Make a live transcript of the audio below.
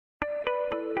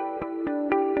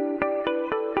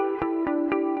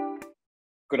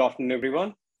Good afternoon,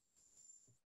 everyone.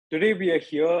 Today we are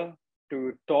here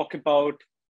to talk about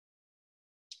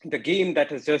the game that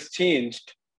has just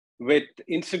changed with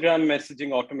Instagram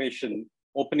messaging automation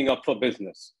opening up for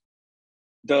business.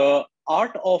 The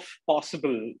art of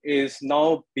possible is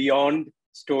now beyond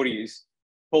stories,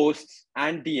 posts,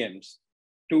 and DMs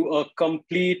to a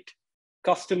complete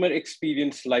customer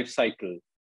experience lifecycle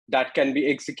that can be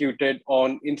executed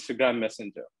on Instagram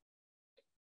Messenger.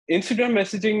 Instagram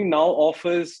messaging now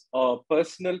offers a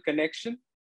personal connection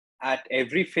at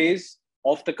every phase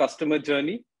of the customer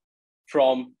journey,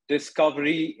 from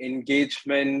discovery,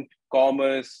 engagement,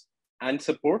 commerce, and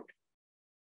support.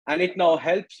 And it now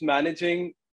helps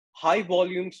managing high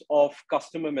volumes of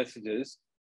customer messages,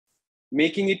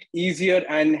 making it easier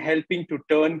and helping to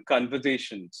turn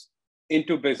conversations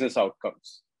into business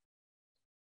outcomes.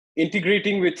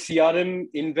 Integrating with CRM,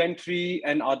 inventory,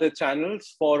 and other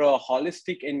channels for a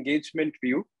holistic engagement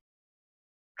view,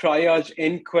 triage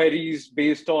inquiries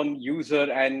based on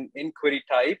user and inquiry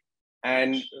type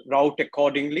and route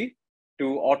accordingly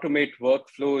to automate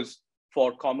workflows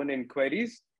for common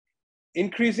inquiries,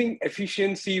 increasing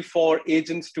efficiency for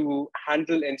agents to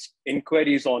handle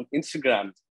inquiries on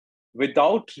Instagram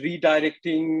without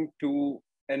redirecting to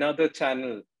another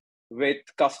channel with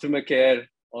customer care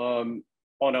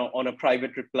on a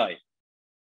private reply.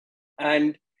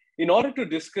 And in order to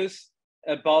discuss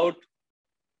about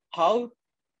how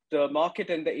the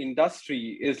market and the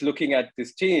industry is looking at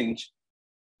this change,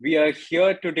 we are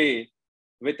here today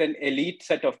with an elite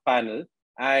set of panel,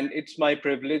 and it's my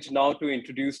privilege now to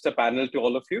introduce the panel to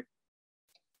all of you.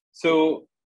 So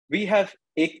we have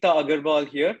Ekta Agarwal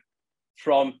here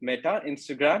from Meta,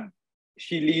 Instagram.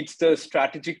 She leads the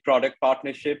strategic product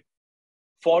partnership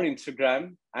for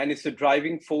Instagram and is the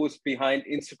driving force behind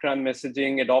Instagram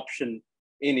messaging adoption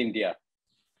in India.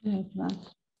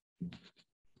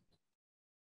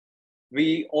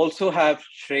 We also have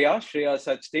Shreya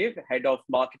Sachdev, Head of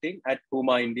Marketing at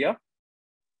Puma India.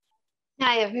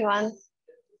 Hi, everyone.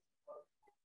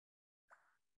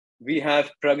 We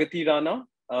have Pragati Rana,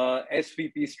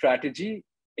 SVP Strategy,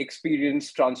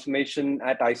 Experience Transformation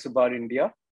at Isobar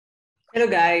India. Hello,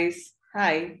 guys.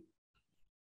 Hi.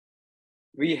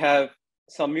 We have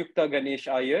Samyukta Ganesh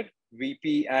Iyer,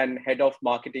 VP and Head of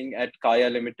Marketing at Kaya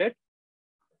Limited.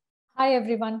 Hi,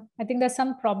 everyone. I think there's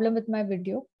some problem with my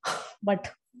video,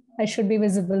 but I should be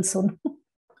visible soon.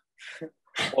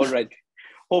 All right.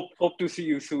 Hope to see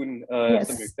you soon,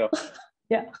 yes. Samyukta.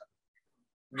 Yeah.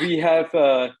 We have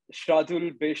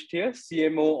Shradul Besht here,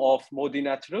 CMO of Modi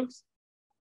Naturals.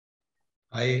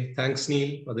 Hi, thanks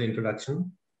Neil for the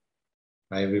introduction.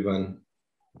 Hi, everyone.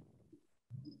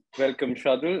 Welcome,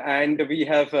 Shradul. And we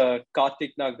have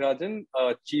Karthik Nagarajan,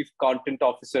 Chief Content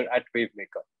Officer at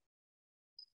Wavemaker.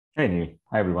 Hey, Neil.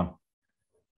 Hi, everyone.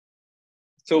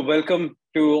 So welcome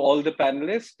to all the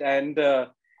panelists. And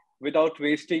without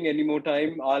wasting any more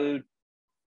time, I'll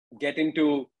get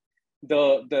into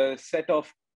the set of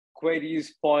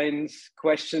queries, points,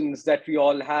 questions that we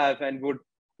all have and would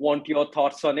want your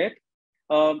thoughts on it.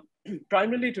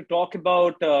 Primarily to talk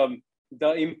about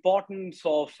the importance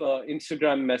of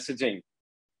Instagram messaging.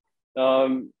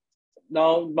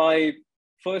 Now, my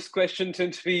first question,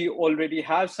 since we already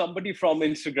have somebody from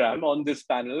Instagram on this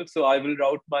panel, so I will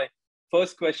route my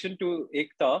first question to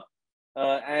Ekta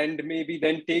and maybe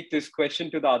then take this question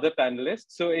to the other panelists.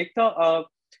 So Ekta,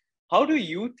 how do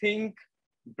you think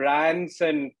brands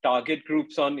and target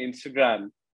groups on Instagram,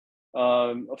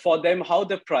 for them, how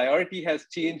the priority has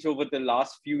changed over the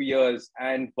last few years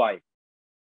and why?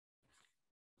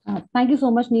 Thank you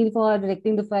so much, Neil, for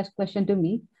directing the first question to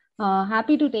me.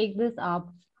 Happy to take this up.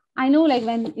 I know like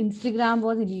when Instagram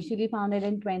was initially founded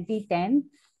in 2010,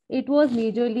 it was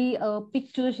majorly a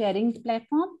picture sharing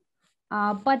platform.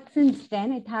 But since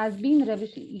then, it has been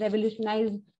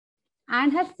revolutionized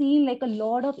and has seen like a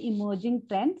lot of emerging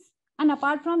trends. And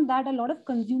apart from that, a lot of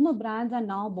consumer brands are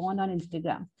now born on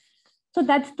Instagram. So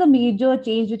that's the major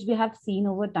change which we have seen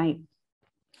over time.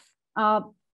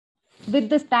 With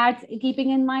the stats, keeping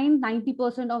in mind,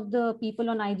 90% of the people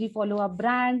on IG follow a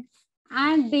brand,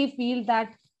 and they feel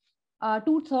that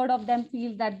 2/3 of them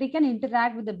feel that they can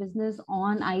interact with the business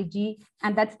on IG,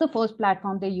 and that's the first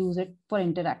platform they use it for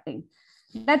interacting.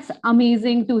 That's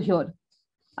amazing to hear.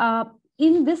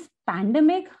 In this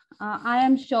pandemic, I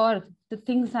am sure the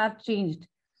things have changed.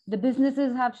 The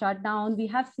businesses have shut down. We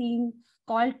have seen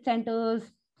call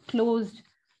centers closed.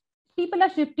 People are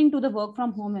shifting to the work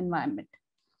from home environment.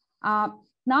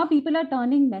 Now people are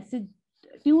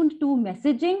tuned to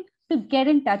messaging to get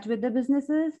in touch with the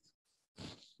businesses.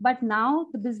 But now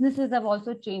the businesses have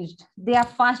also changed. They are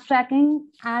fast tracking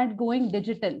and going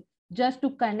digital just to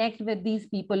connect with these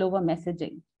people over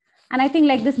messaging. And I think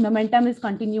like this momentum is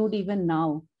continued even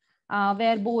now,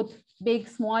 where both big,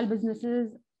 small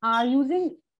businesses are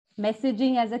using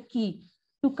messaging as a key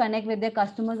to connect with their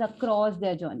customers across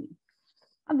their journey.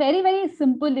 A very, very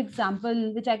simple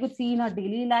example, which I could see in our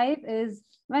daily life, is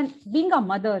when being a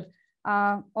mother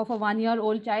of a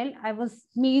 1-year-old child, I was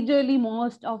majorly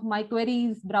most of my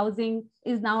queries browsing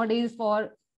is nowadays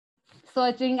for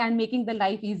searching and making the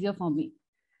life easier for me.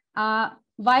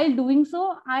 While doing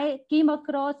so, I came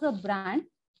across a brand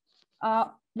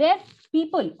where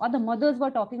people or the mothers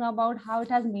were talking about how it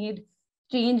has made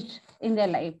changed in their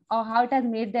life or how it has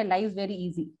made their lives very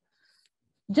easy.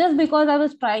 Just because I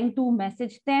was trying to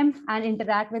message them and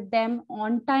interact with them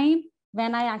on time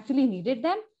when I actually needed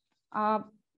them,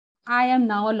 I am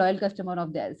now a loyal customer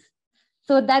of theirs.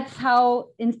 So that's how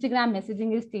Instagram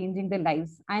messaging is changing their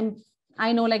lives. And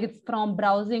I know like it's from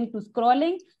browsing to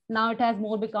scrolling. Now it has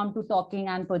more become to talking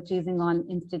and purchasing on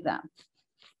Instagram.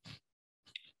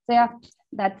 So yeah,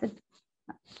 that's it.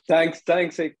 Thanks,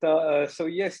 Ekta. So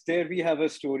yes, there we have a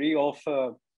story of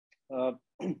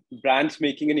brands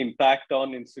making an impact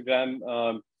on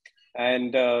Instagram,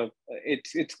 and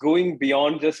it's going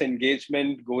beyond just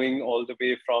engagement, going all the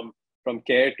way from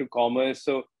care to commerce.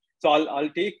 So I'll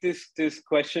take this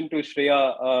question to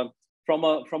Shreya. From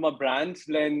a brand's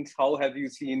lens, how have you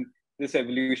seen this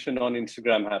evolution on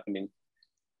Instagram happening?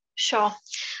 Sure.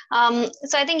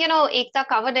 So I think, Ekta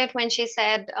covered it when she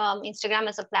said Instagram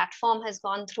as a platform has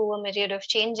gone through a myriad of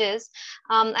changes.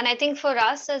 And I think for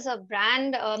us as a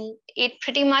brand, it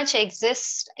pretty much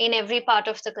exists in every part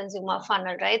of the consumer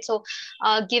funnel, right? So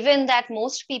given that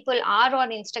most people are on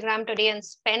Instagram today and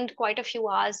spend quite a few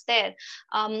hours there,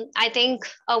 I think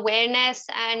awareness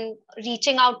and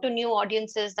reaching out to new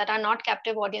audiences that are not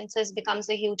captive audiences becomes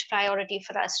a huge priority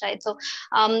for us, right? So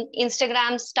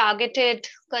Instagram's targeted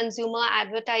consumer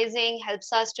advertising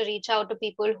helps us to reach out to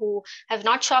people who have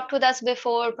not shopped with us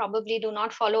before, probably do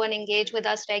not follow and engage with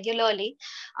us regularly.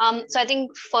 So I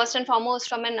think first and foremost,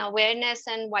 from an awareness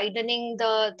and widening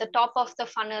the top of the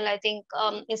funnel, I think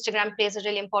Instagram plays a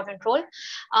really important role.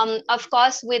 Of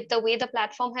course, with the way the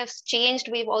platform has changed,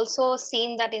 we've also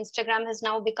seen that Instagram has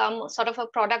now become sort of a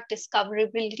product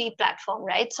discoverability platform,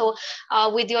 right? So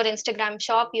with your Instagram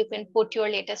shop, you can put your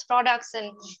latest products,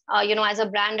 and as a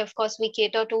brand, of course, we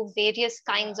cater to various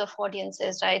kinds of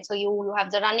audiences, right? So you have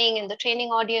the running and the training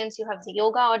audience, you have the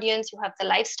yoga audience, you have the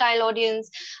lifestyle audience,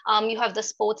 you have the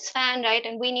sports fan, right?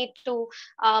 And we need to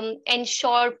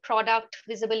ensure product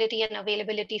visibility and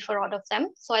availability for all of them.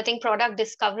 So I think product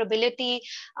discoverability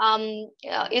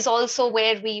is also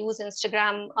where we use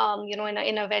Instagram,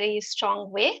 in a very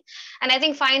strong way. And I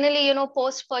think finally,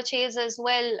 post-purchase as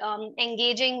well,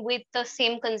 engaging with the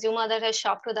same consumer that has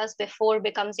shopped with us before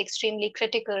becomes extremely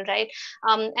critical, right?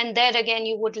 And there again,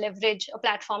 you would leverage a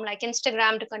platform like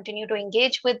Instagram to continue to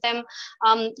engage with them.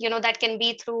 That can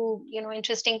be through,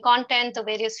 interesting content, the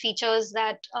various features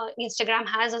that Instagram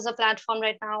has as a platform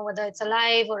right now, whether it's a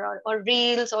live or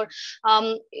reels or,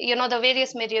 the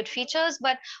various myriad features,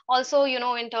 but also,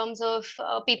 in terms of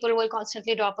people will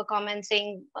constantly drop a comment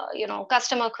saying,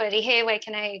 customer query, hey, where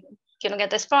can I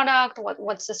get this product?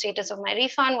 What's the status of my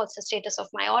refund? What's the status of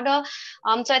my order?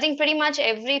 So I think pretty much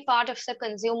every part of the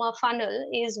consumer funnel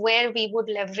is where we would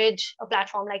leverage a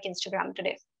platform like Instagram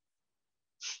today.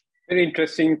 Very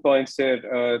interesting points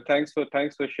there. Thanks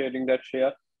for sharing that,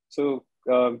 Shreya. So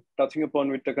touching upon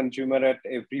with the consumer at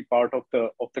every part of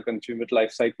the consumer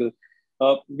life cycle,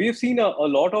 we've seen a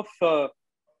lot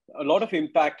of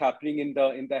impact happening in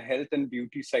the health and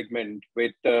beauty segment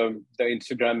with the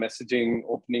Instagram messaging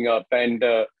opening up. And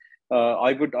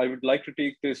I would like to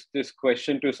take this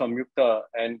question to Samyukta.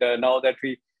 And now that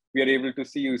we are able to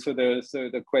see you, so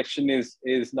the question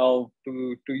is now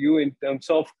to you in terms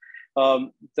of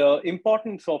the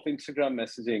importance of Instagram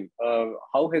messaging.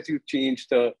 How has you changed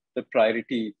the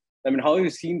priority? I mean, how have you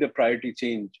seen the priority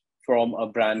change from a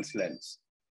brand's lens?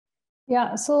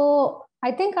 Yeah, so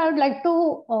I think I would like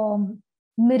to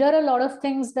mirror a lot of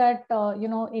things that,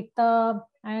 Ekta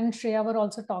and Shreya were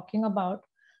also talking about.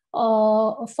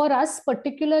 For us,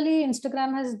 particularly,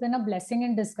 Instagram has been a blessing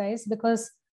in disguise because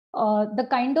the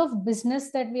kind of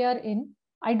business that we are in,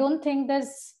 I don't think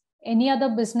there's any other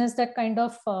business that kind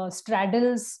of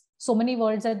straddles so many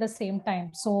worlds at the same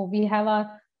time. So we have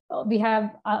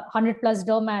 100 plus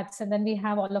dermats, and then we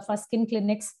have all of our skin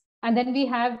clinics. And then we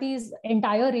have these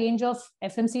entire range of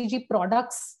FMCG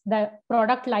products, the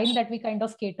product line that we kind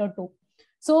of cater to.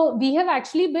 So we have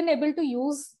actually been able to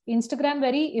use Instagram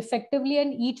very effectively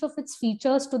and each of its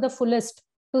features to the fullest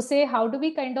to say, how do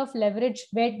we kind of leverage,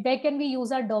 where can we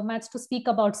use our dermats to speak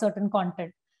about certain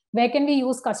content? Where can we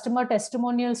use customer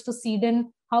testimonials to seed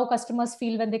in how customers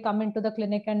feel when they come into the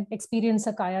clinic and experience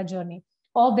a Kaya journey?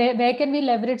 Or where can we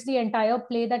leverage the entire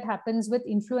play that happens with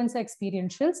influencer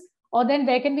experientials? Or then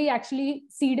where can we actually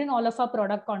seed in all of our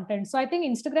product content? So I think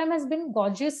Instagram has been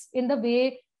gorgeous in the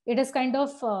way it has kind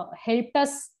of helped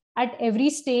us at every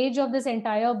stage of this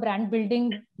entire brand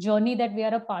building journey that we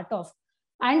are a part of.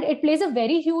 And it plays a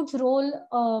very huge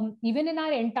role even in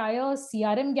our entire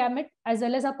CRM gamut, as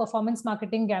well as our performance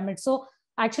marketing gamut. So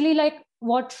actually, like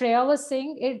what Shreya was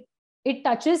saying, it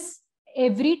touches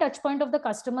every touch point of the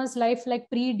customer's life, like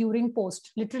pre, during,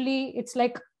 post. Literally, it's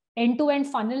like end-to-end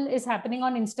funnel is happening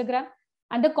on Instagram.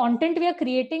 And the content we are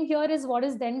creating here is what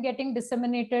is then getting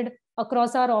disseminated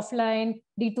across our offline,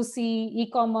 D2C,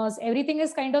 e-commerce. Everything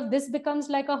is kind of, this becomes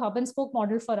like a hub and spoke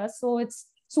model for us. So it's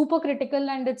super critical,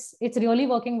 and it's really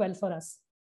working well for us.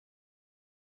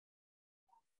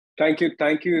 Thank you,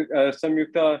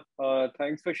 Samyukta.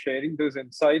 Thanks for sharing those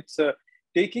insights.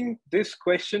 Taking this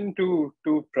question to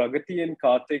Pragati and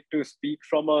Karthik to speak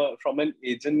from an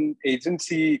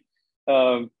agency,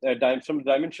 from the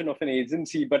dimension of an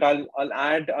agency, but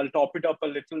I'll top it up a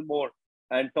little more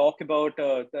and talk about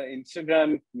the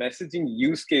Instagram messaging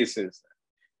use cases.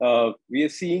 We are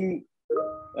seeing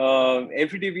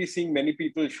every day we're seeing many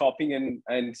people shopping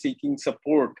and seeking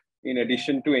support in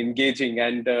addition to engaging,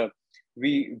 and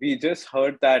we just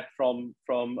heard that from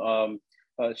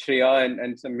Shreya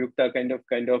and Samyukta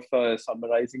kind of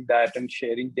summarizing that and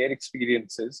sharing their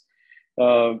experiences,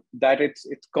 that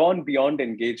it's gone beyond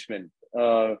engagement.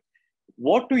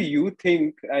 What do you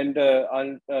think? And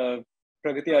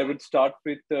Pragati, I would start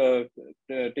with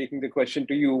taking the question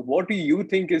to you. What do you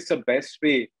think is the best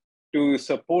way to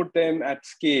support them at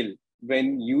scale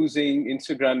when using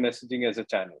Instagram messaging as a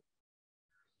channel?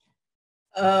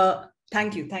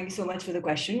 Thank you so much for the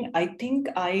question. I think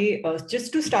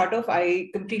just to start off, I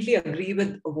completely agree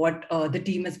with what the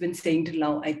team has been saying till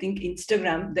now. I think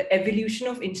Instagram, the evolution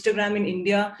of Instagram in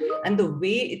India and the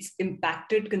way it's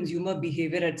impacted consumer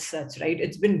behavior as such, right?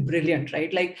 It's been brilliant,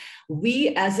 right? Like,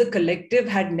 we as a collective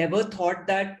had never thought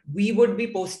that we would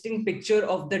be posting picture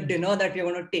of the dinner that we're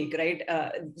going to take, right?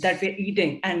 That we're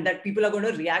eating, and that people are going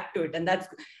to react to it. And that's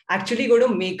actually going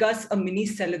to make us a mini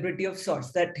celebrity of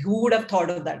sorts. That who would have thought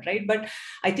of that, right? But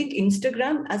I think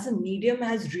Instagram as a medium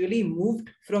has really moved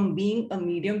from being a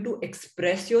medium to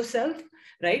express yourself,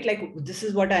 right? Like, this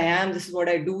is what I am, this is what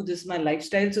I do, this is my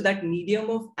lifestyle. So that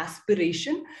medium of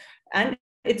aspiration, and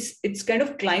it's kind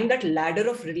of climbed that ladder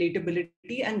of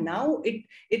relatability, and now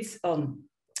it's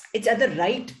at the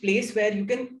right place where you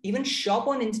can even shop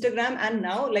on Instagram. And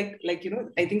now, like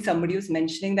I think somebody was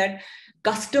mentioning that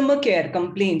customer care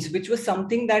complaints, which was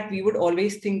something that we would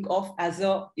always think of as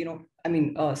a,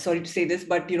 sorry to say this,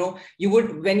 but you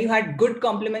would, when you had good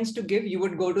compliments to give, you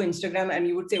would go to Instagram and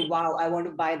you would say, wow, I want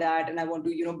to buy that, and I want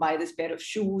to buy this pair of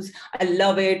shoes, I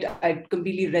love it, I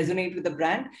completely resonate with the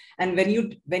brand. And when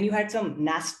you had some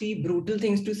nasty, brutal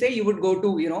things to say, you would go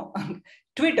to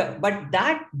Twitter. But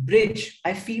that bridge,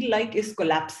 I feel like, is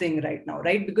collapsing right now,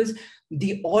 right? Because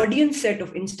the audience set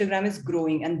of Instagram is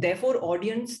growing, and therefore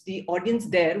the audience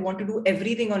there want to do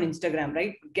everything on Instagram,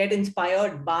 right? Get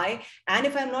inspired, buy, and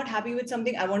if I'm not happy with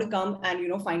something, I want to come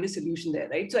and find a solution there,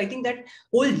 right? So I think that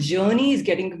whole journey is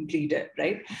getting completed,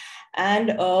 right?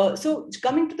 And so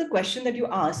coming to the question that you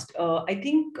asked,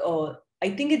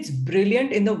 I think it's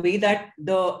brilliant in the way that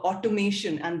the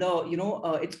automation and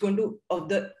the, it's going to, of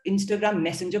the Instagram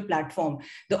messenger platform,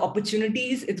 the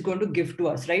opportunities it's going to give to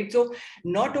us, right? So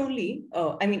not only,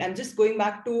 I'm just going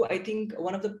back to, I think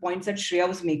one of the points that Shreya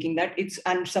was making, that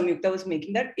and Samyukta was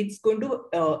making, that it's going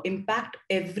to impact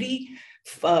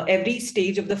every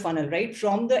stage of the funnel, right?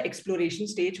 From the exploration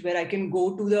stage, where I can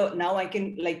go to now I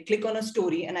can click on a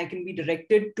story and I can be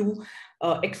directed to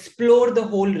explore the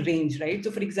whole range, right?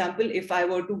 So for example, if I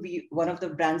were to be, one of the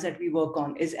brands that we work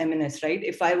on is M&S, right?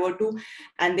 If I were to,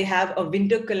 and they have a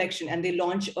winter collection and they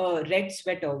launch a red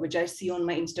sweater, which I see on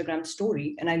my Instagram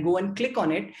story, and I go and click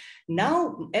on it,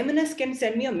 now M&S can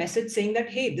send me a message saying that,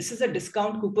 hey, this is a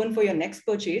discount coupon for your next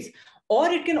purchase. Or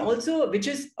it can also, which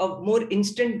is a more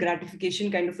instant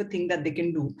gratification kind of a thing that they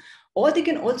can do. Or they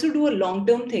can also do a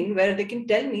long-term thing where they can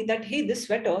tell me that, hey, this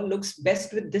sweater looks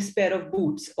best with this pair of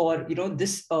boots, or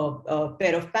this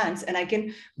pair of pants, and I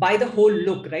can buy the whole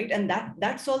look, right? And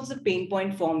that solves the pain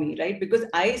point for me, right? Because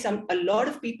a lot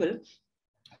of people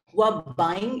who are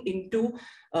buying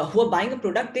a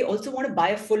product, they also want to buy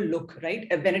a full look, right?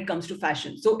 When it comes to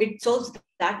fashion. So it solves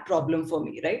that problem for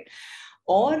me, right?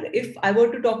 Or if I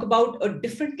were to talk about a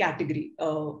different category,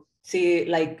 say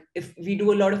like if we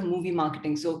do a lot of movie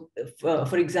marketing. So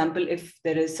for example, if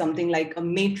there is something like a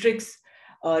Matrix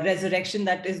resurrection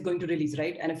that is going to release,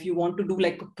 right? And if you want to do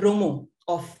like a promo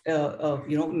of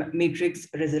Matrix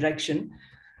Resurrection,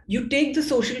 you take the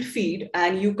social feed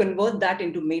and you convert that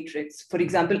into Matrix. For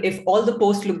example, if all the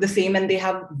posts look the same and they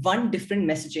have one different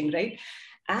messaging, right?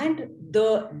 And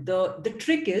the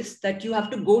trick is that you have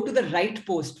to go to the right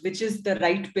post, which is the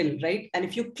right pill, right? And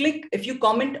if you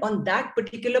comment on that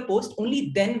particular post,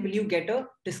 only then will you get a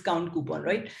discount coupon,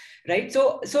 right?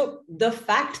 So the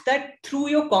fact that through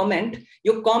your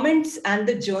comments and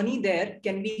the journey there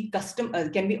can be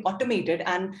can be automated,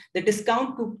 and the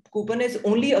discount coupon is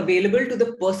only available to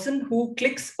the person who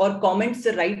clicks or comments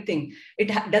the right thing.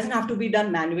 It doesn't have to be done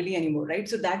manually anymore, right?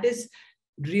 So that is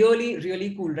really,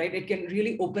 really cool, right? It can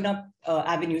really open up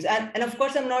avenues. And of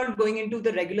course, I'm not going into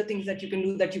the regular things that you can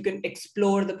do, that you can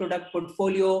explore the product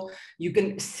portfolio, you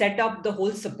can set up the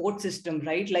whole support system,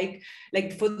 right? Like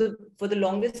for the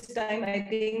longest time, I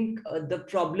think the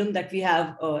problem that we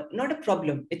have, not a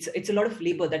problem, it's a lot of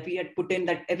labor that we had put in,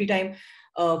 that every time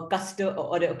a customer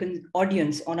or an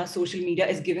audience on our social media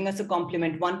is giving us a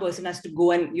compliment, one person has to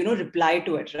go and reply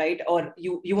to it, right? Or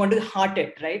you want to heart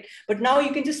it, right? But now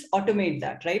you can just automate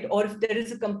that, right? Or if there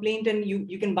is a complaint, and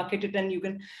you can bucket it and you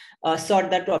can sort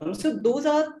that problem. So those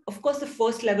are, of course, the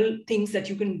first level things that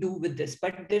you can do with this,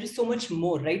 but there is so much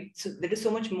more, right? So there is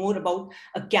so much more about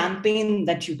a campaign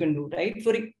that you can do, right?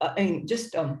 For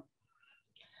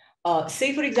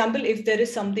say, for example, if there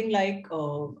is something like,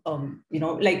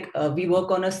 we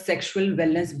work on a sexual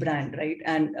wellness brand, right?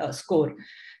 And Score.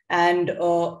 And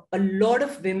a lot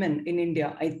of women in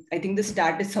India, I think the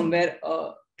stat is somewhere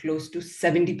close to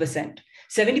 70%.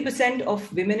 70%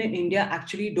 of women in India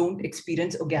actually don't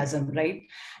experience orgasm, right?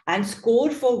 And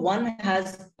Score, for one,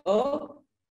 has a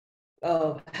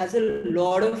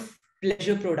lot of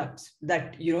pleasure products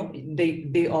that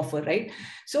they offer, right?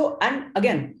 So, and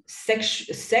again,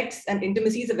 sex and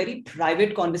intimacy is a very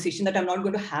private conversation that I'm not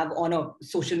going to have on a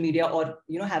social media or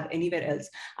have anywhere else.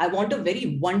 I want a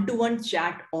very one-to-one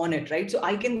chat on it, right? So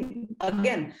I can,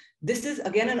 again, this is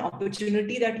again an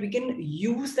opportunity that we can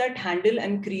use that handle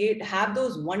and have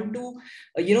those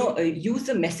use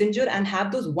the messenger and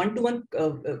have those one-to-one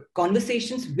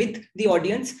conversations with the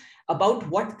audience about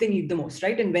what they need the most,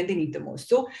 right? And when they need the most.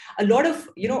 So a lot of,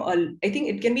 I think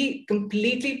it can be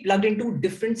completely plugged into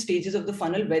different stages of the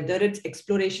funnel, whether it's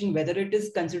exploration, whether it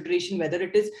is consideration, whether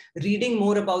it is reading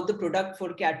more about the product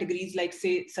for categories like,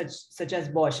 say, such as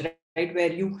Bosch, right?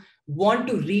 Where you want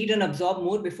to read and absorb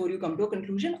more before you come to a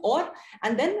conclusion,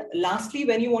 and then lastly,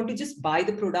 when you want to just buy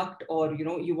the product, or,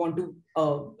 you want to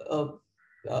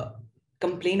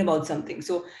complain about something.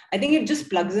 So I think it just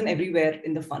plugs in everywhere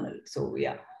in the funnel. So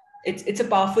yeah. It's a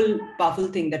powerful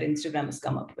thing that Instagram has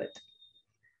come up with.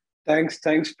 Thanks,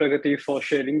 Pragati, for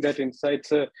sharing that insight.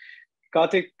 So,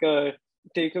 Karthik,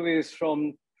 takeaways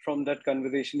from that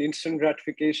conversation. Instant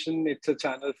gratification, it's a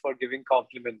channel for giving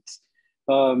compliments.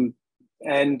 And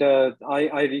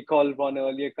I recall one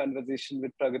earlier conversation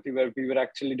with Pragati where we were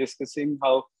actually discussing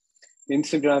how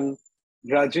Instagram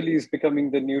gradually is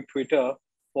becoming the new Twitter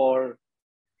for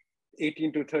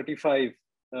 18 to 35.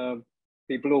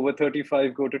 People over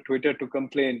 35 go to Twitter to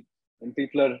complain, and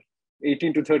people are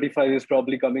 18 to 35 is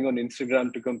probably coming on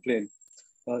Instagram to complain.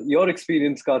 Your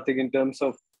experience, Karthik, in terms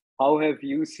of how have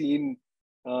you seen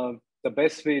the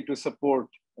best way to support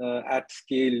at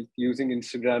scale using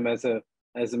Instagram as a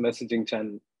messaging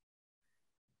channel?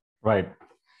 Right.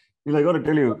 Well, I got to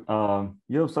tell you,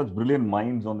 you have such brilliant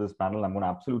minds on this panel. I'm going to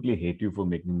absolutely hate you for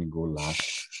making me go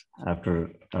last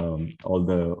after all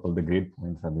the great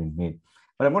points have been made.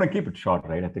 But I'm going to keep it short,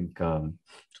 right? I think so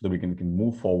that we can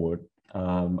move forward.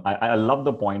 I love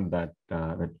the point that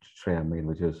Shreya made,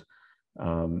 which is,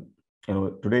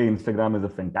 today Instagram is a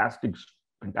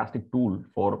fantastic tool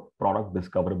for product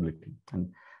discoverability.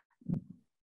 And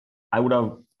I would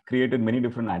have created many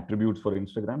different attributes for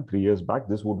Instagram 3 years back.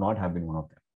 This would not have been one of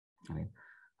them, right?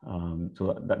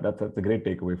 So that's a great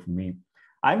takeaway for me.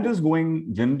 I'm just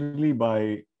going generally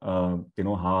by,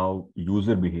 how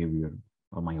user behavior,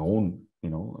 or my own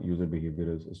user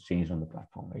behavior is changed on the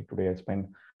platform, right? Today, I spend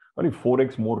probably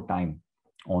 4x more time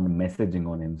on messaging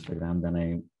on Instagram than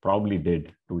I probably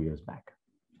did 2 years back.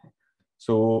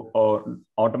 So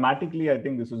automatically, I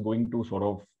think this is going to sort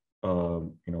of,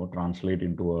 translate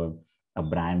into a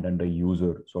brand and a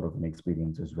user sort of an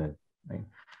experience as well, right?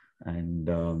 And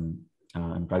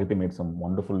Pragati made some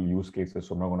wonderful use cases,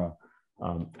 so I'm not going to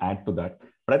add to that.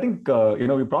 But I think,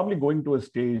 we're probably going to a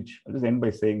stage, I'll just end by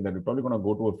saying that we're probably going to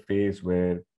go to a phase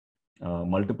where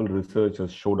multiple research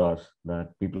has showed us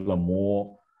that people are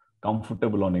more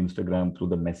comfortable on Instagram through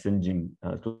the messaging,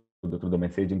 through the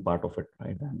messaging part of it,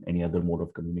 right, than any other mode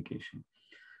of communication.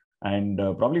 And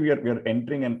probably we are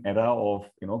entering an era of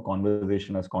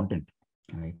conversation as content,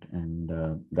 right?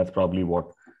 And that's probably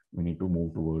what we need to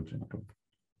move towards into.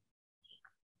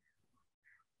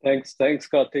 Thanks,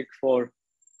 Karthik, for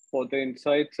the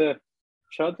insights.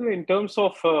 Shardul, in terms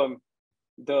of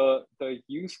the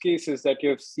use cases that you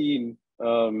have seen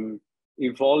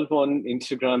evolve on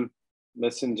Instagram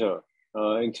Messenger,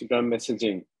 Instagram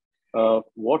messaging,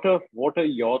 what are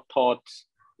your thoughts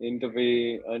in the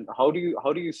way, and how do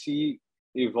you see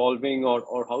evolving,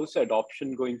 or how's the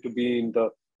adoption going to be in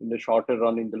the shorter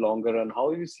run, in the longer run? How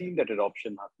are you seeing that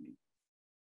adoption happening?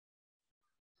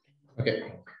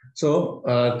 Okay, so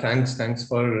thanks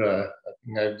for. I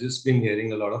think I've just been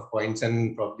hearing a lot of points,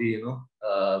 and probably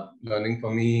learning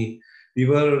for me. We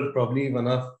were probably one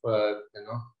of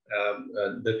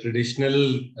the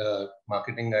traditional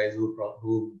marketing guys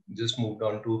who just moved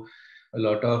on to a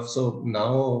lot of. So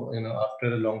now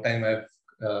after a long time, I've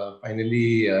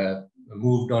finally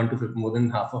moved on to more than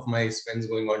half of my spends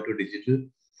going on to digital.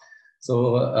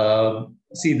 So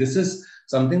see, this is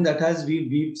something that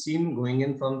we've seen going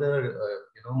in from the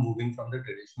moving from the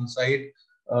traditional side.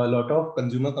 A lot of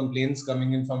consumer complaints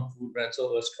coming in from food brands. So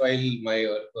my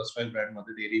erstwhile brand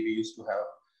Mother Dairy, we used to have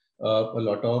a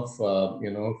lot of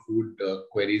food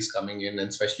queries coming in, and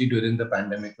especially during the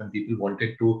pandemic when people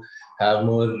wanted to have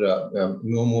more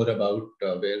know more about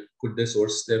where could they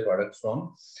source their products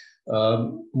from.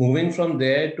 Moving from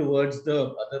there towards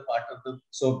the other part of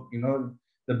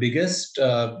the biggest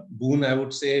boon, I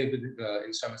would say, with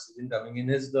Insta messaging coming in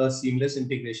is the seamless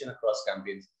integration across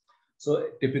campaigns. So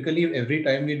typically, every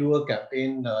time we do a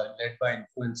campaign led by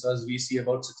influencers, we see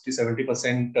about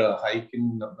 60-70% hike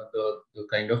in the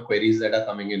kind of queries that are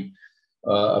coming in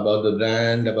about the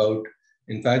brand, about,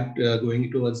 in fact,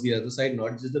 going towards the other side,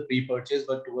 not just the pre-purchase,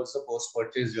 but towards the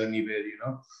post-purchase journey where,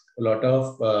 a lot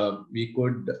of, we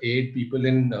could aid people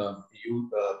in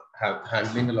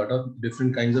handling a lot of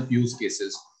different kinds of use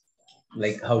cases.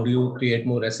 Like how do you create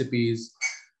more recipes,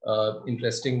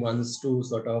 interesting ones to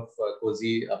sort of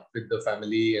cozy up with the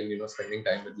family and, spending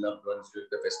time with loved ones during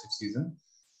the festive season.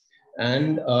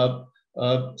 And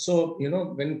so,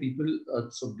 when people,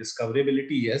 so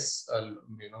discoverability, yes,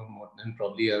 more than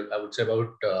probably, I would say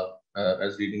about,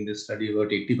 as reading this study, about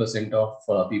 80%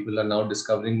 of people are now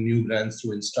discovering new brands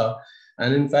through Insta.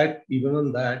 And in fact, even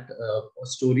on that,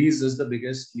 stories is the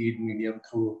biggest lead medium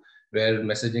through where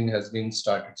messaging has been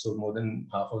started. So more than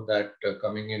half of that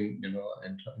coming in,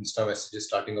 and Insta messages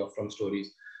starting off from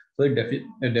stories. So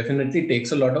it definitely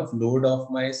takes a lot of load off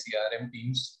my CRM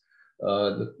teams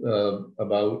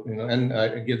about, and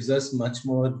it gives us much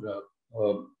more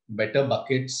better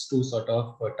buckets to sort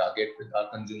of target with our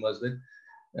consumers with,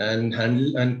 and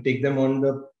handle and take them on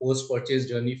the post-purchase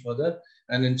journey further,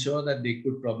 and ensure that they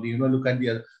could probably, look at the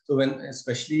other. So when,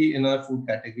 especially in our food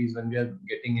categories, when we are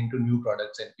getting into new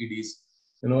products, NPDs,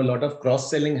 a lot of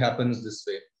cross-selling happens this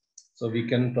way. So we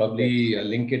can probably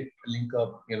link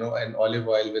up, an olive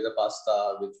oil with a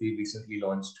pasta, which we recently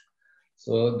launched.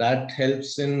 So that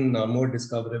helps in more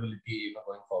discoverability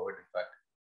going forward, in fact.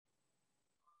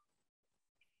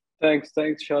 Thanks,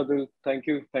 Shardul. Thank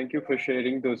you for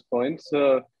sharing those points.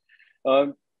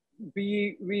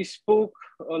 We spoke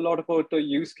a lot about the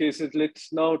use cases.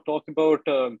 Let's now talk about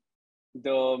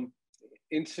the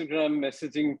Instagram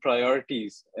messaging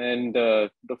priorities and the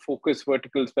focus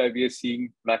verticals where we are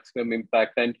seeing maximum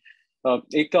impact. And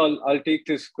Ekta, I'll take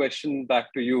this question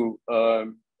back to you.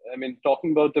 I mean,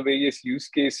 talking about the various use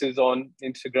cases on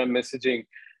Instagram messaging,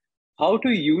 how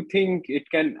do you think it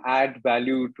can add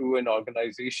value to an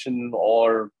organization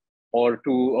or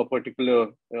to a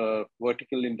particular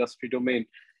vertical industry domain?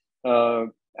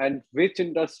 And which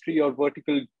industry or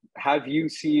vertical have you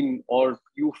seen or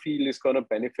you feel is going to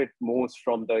benefit most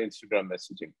from the Instagram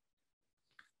messaging?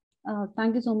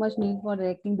 Thank you so much, Neil, for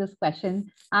directing this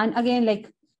question. And again,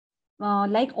 like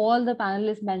all the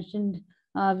panelists mentioned,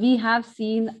 we have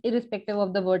seen, irrespective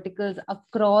of the verticals,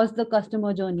 across the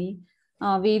customer journey,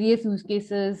 various use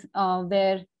cases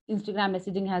where Instagram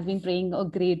messaging has been playing a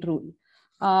great role.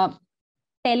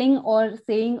 Telling or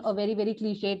saying a very, very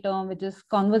cliche term, which is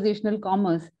conversational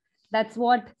commerce, that's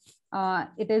what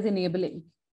it is enabling.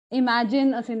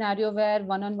 Imagine a scenario where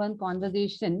one-on-one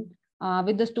conversation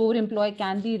with the store employee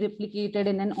can be replicated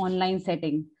in an online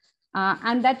setting.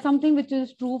 And that's something which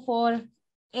is true for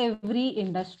every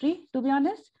industry, to be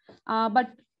honest.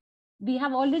 But we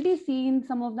have already seen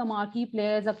some of the marquee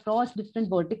players across different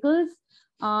verticals,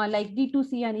 like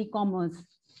D2C and e-commerce,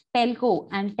 telco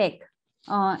and tech,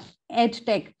 edge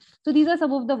tech. So these are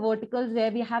some of the verticals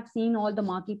where we have seen all the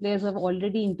marquee players have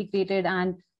already integrated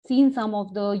and seen some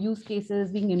of the use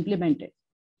cases being implemented.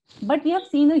 But we have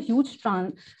seen a huge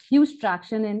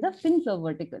traction in the FinServ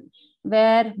vertical,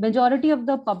 where majority of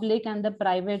the public and the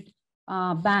private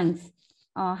banks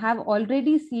have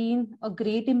already seen a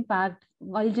great impact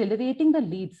while generating the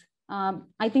leads.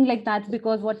 I think like that's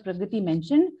because what Pragati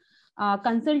mentioned,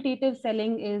 consultative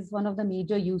selling is one of the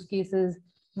major use cases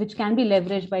which can be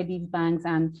leveraged by these banks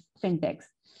and fintechs.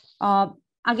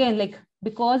 Again, like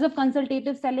because of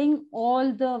consultative selling,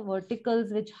 all the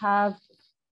verticals which have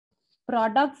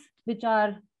products which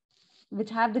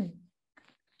have the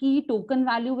key token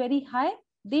value very high,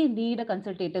 they need a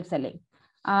consultative selling.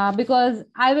 Because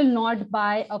I will not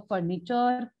buy a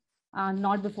furniture,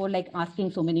 not before like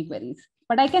asking so many queries,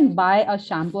 but I can buy a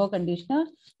shampoo or conditioner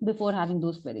before having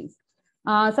those queries.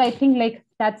 So I think like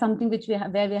that's something which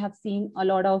where we have seen a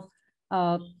lot of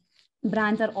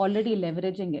brands are already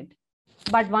leveraging it.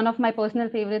 But one of my personal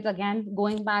favorites, again,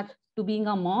 going back to being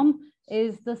a mom,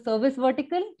 is the service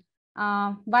vertical.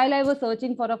 While I was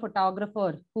searching for a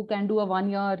photographer who can do a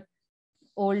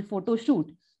 1-year-old photo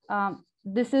shoot,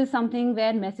 this is something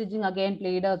where messaging again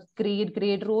played a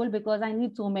great role, because I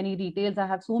need so many details. I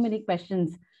have so many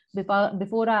questions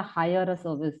before I hire a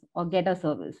service or get a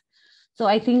service. So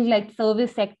I think like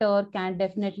service sector can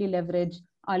definitely leverage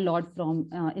a lot from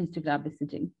Instagram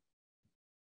messaging.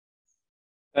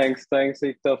 Thanks,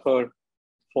 Ekta,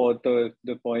 for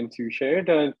the points you shared.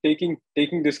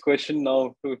 Taking this question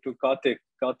now to Karthik.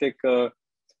 Karthik,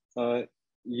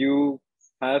 you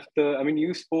have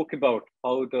you spoke about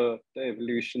how the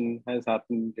evolution has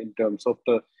happened in terms of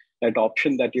the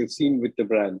adoption that you've seen with the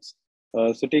brands.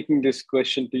 So taking this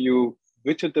question to you,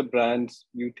 which of the brands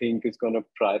you think is going to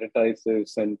prioritize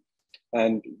this,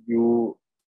 and you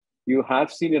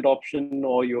have seen adoption,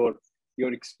 or you're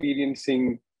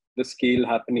experiencing the scale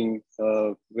happening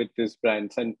with these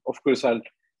brands? And of course, I'll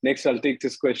take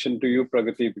this question to you,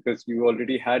 Pragati, because you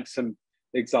already had some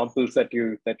examples that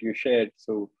you shared.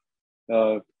 So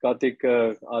Karthik,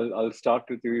 I'll start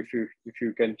with you if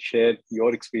you can share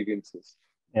your experiences.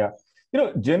 Yeah,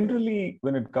 generally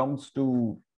when it comes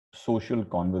to social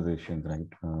conversations, right?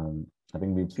 I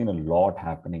think we've seen a lot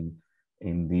happening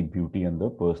in the beauty and the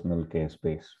personal care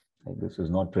space. Like, this is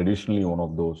not traditionally one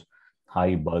of those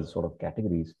high buzz sort of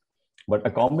categories, but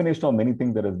a combination of many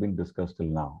things that has been discussed till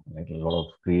now. Like a lot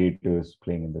of creators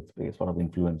playing in that space, a lot of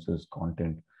influencers,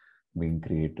 content being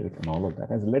created, and all of that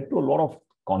has led to a lot of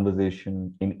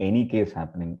conversation in any case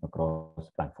happening across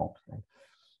platforms. Right?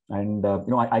 And I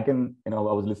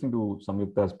was listening to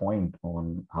Samyukta's point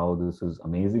on how this is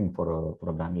amazing for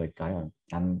a brand like Kaya,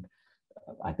 and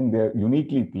I think they're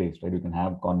uniquely placed. Right, you can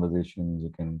have conversations,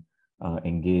 you can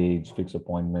engage, fix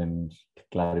appointments,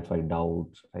 clarify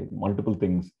doubts. Right, multiple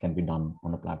things can be done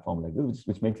on a platform like this,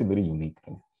 which makes it very unique.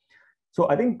 Right? So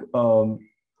I think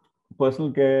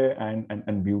personal care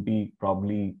and beauty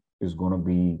probably is going to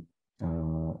be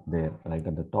there right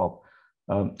at the top.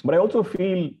 But I also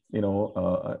feel,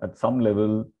 at some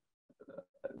level,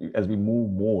 as we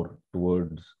move more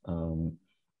towards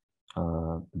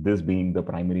this being the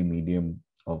primary medium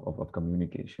of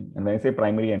communication, and when I say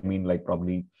primary, I mean like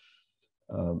probably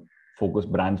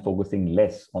brands focusing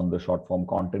less on the short form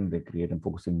content they create and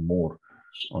focusing more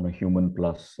on a human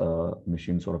plus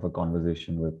machine sort of a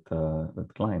conversation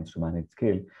with clients to manage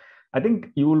scale. I think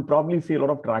you will probably see a lot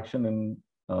of traction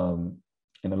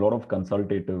in a lot of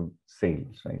consultative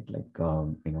sales, right? Like,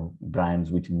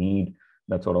 brands which need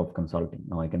that sort of consulting.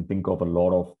 Now I can think of a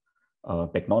lot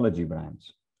of technology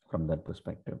brands from that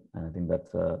perspective. And I think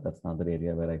that's another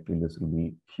area where I feel this will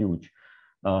be huge.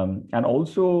 And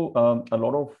also a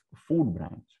lot of food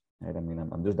brands, right? I mean,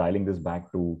 I'm just dialing this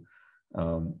back to,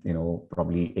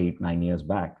 probably 8-9 years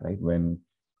back, right? When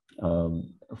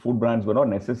food brands were not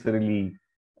necessarily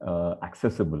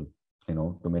accessible,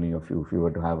 to many of you, if you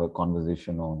were to have a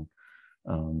conversation on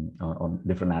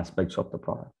different aspects of the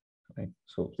product, right?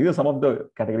 So these are some of the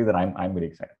categories that I'm very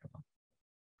excited about.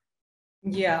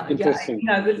 Yeah, interesting.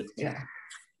 I will. Yeah.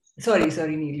 Sorry,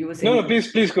 Neil, you were saying. No,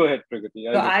 please go ahead,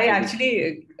 Pragati. So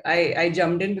I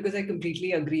jumped in because I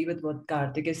completely agree with what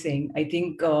Karthik is saying. I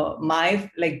think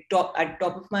at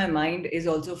top of my mind is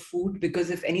also food,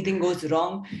 because if anything goes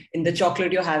wrong in the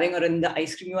chocolate you're having or in the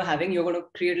ice cream you're having, you're going to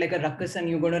create like a ruckus and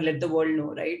you're going to let the world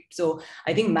know, right? So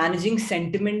I think managing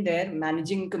sentiment there,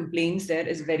 managing complaints there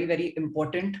is very, very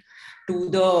important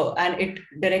and it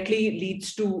directly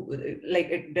leads to,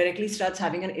 it directly starts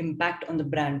having an impact on the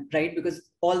brand, right? Because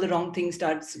all the wrong things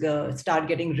start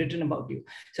getting written about you.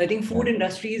 So I think food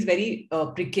industry is very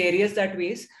precarious that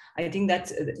ways. I think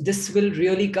this will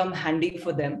really come handy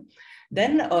for them.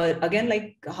 Then again,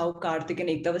 like how Karthik and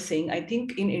Ekta was saying, I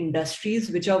think in industries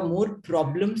which are more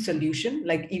problem solution,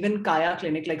 like even Kaya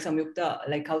Clinic, like Samyukta,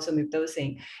 like how Samyukta was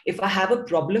saying, if I have a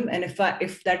problem and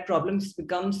if that problem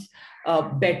becomes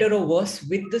better or worse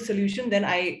with the solution, then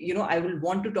I will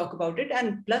want to talk about it.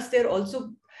 And plus they're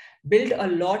also build a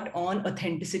lot on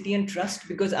authenticity and trust,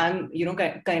 because I'm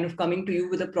kind of coming to you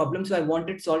with a problem, so I want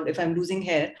it solved. If I'm losing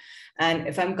hair and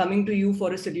if I'm coming to you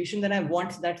for a solution, then I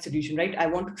want that solution, right? I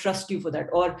want to trust you for that.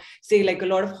 Or say like a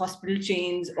lot of hospital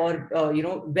chains or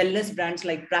wellness brands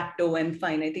like Practo and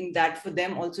Fine, I think that for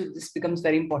them also this becomes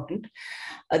very important.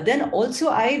 Then also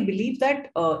I believe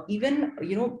that even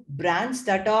brands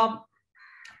that are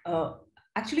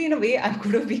actually, in a way, I'm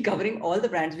going to be covering all the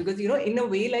brands, because, in a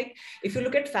way, like if you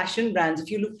look at fashion brands, if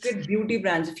you look at beauty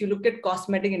brands, if you look at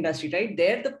cosmetic industry, right,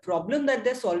 there, the problem that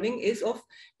they're solving is of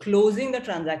closing the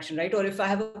transaction, right? Or if I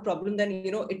have a problem, then,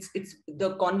 it's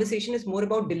the conversation is more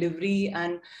about delivery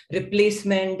and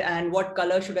replacement and what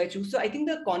color should I choose. So I think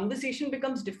the conversation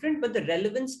becomes different, but the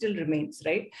relevance still remains,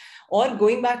 right? Or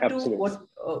going back Absolutely. to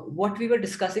what we were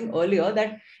discussing earlier,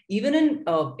 that even in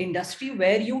industry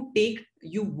where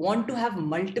you want to have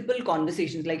multiple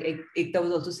conversations, like Ekta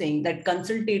was also saying, that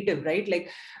consultative, right? Like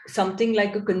something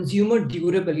like a consumer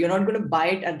durable. You're not going to buy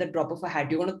it at the drop of a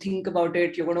hat. You're going to think about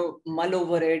it. You're going to mull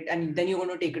over it, and then you're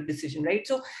going to take a decision, right?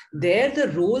 So there, the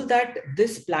role that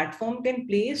this platform can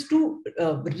play is to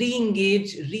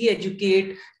re-engage,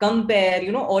 re-educate, compare,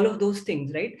 all of those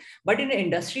things, right? But in an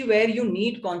industry where you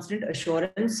need constant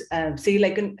assurance, say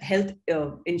like a health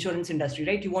insurance industry,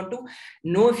 right? You want to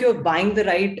know if you're buying the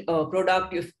right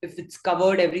product, if it's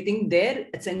covered, everything there,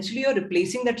 essentially you're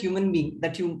replacing that human being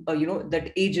that you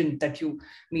that agent that you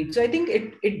meet. So I think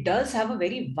it does have a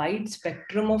very wide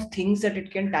spectrum of things that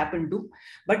it can tap into,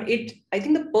 but I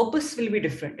think the purpose will be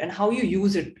different and how you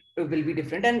use it will be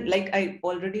different. And like I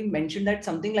already mentioned, that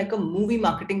something like a movie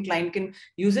marketing client can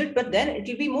use it, but then it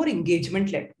will be more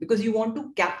engagement led, because you want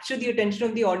to capture the attention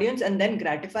of the audience and then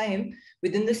gratify him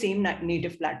within the same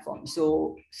native platform.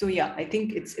 So yeah, I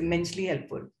think it's immensely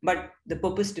helpful, but the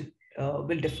purpose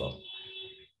will differ.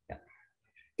 Yeah.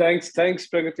 Thanks,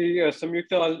 Pragati.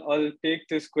 Samyukta, I'll take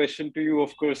this question to you,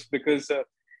 of course, because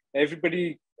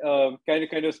everybody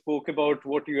kind of spoke about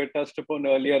what you had touched upon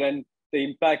earlier and the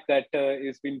impact that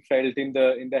is being felt in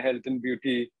the health and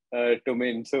beauty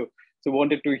domain. So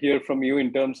wanted to hear from you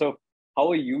in terms of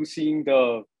how are you seeing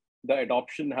the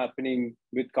adoption happening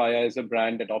with Kaya as a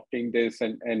brand adopting this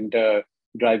and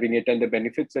driving it, and the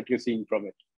benefits that you're seeing from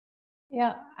it.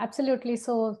 Yeah, absolutely.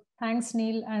 So thanks,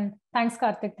 Neil, and thanks,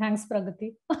 Karthik. Thanks,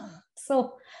 Pragati.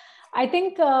 So I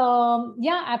think,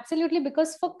 yeah, absolutely.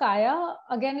 Because for Kaya,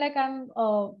 again, like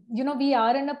we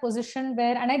are in a position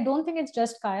where, and I don't think it's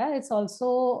just Kaya, it's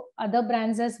also other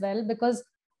brands as well, because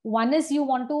one is you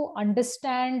want to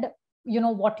understand,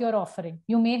 what you're offering.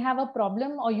 You may have a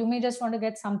problem, or you may just want to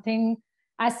get something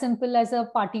as simple as a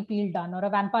party peel done or a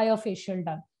vampire facial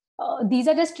done. These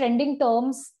are just trending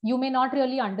terms. You may not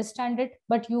really understand it,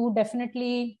 but you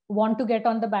definitely want to get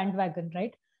on the bandwagon,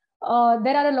 right?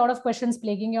 There are a lot of questions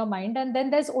plaguing your mind. And then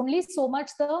there's only so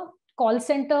much the call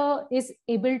center is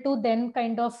able to then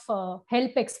kind of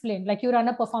help explain. Like you run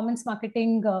a performance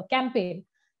marketing campaign,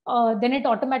 then it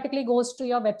automatically goes to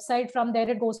your website. From there,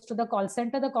 it goes to the call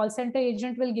center. The call center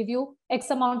agent will give you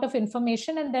X amount of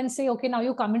information and then say, okay, now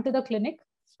you come into the clinic,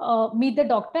 meet the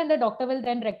doctor, and the doctor will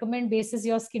then recommend basis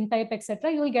your skin type,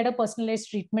 etc. You will get a personalized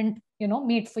treatment,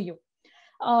 made for you.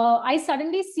 I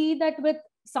suddenly see that with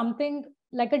something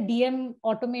like a DM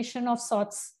automation of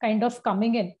sorts kind of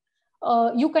coming in,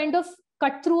 you kind of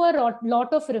cut through a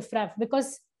lot of riffraff,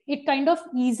 because it kind of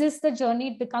eases the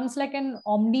journey. It becomes like an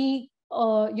omni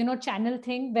channel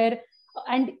thing where,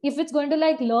 and if it's going to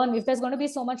like learn, if there's going to be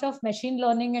so much of machine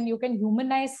learning and you can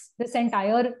humanize this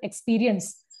entire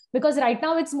experience, because right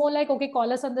now it's more like, okay,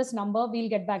 call us on this number, we'll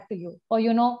get back to you, or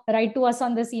write to us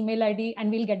on this email ID and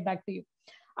we'll get back to you.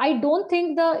 I don't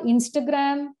think the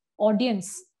Instagram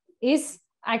audience is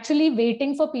actually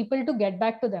waiting for people to get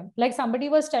back to them. Like somebody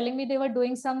was telling me they were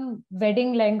doing some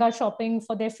wedding lehenga shopping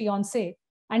for their fiance,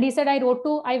 and he said, I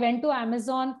went to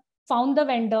Amazon, found the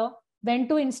vendor, went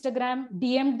to Instagram,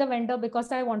 DM'd the vendor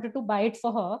because I wanted to buy it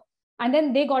for her, and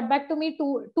then they got back to me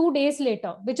two days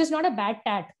later, which is not a bad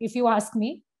tat if you ask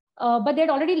me. But they'd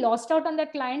already lost out on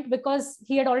that client because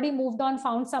he had already moved on,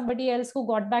 found somebody else who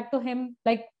got back to him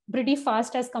like pretty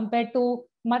fast as compared to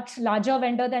much larger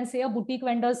vendor than say a boutique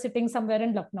vendor sitting somewhere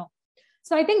in Lucknow.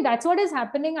 So I think that's what is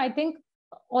happening. I think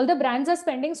all the brands are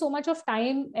spending so much of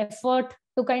time, effort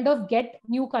to kind of get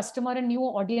new customer and new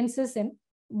audiences in.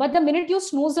 But the minute you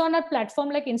snooze on a platform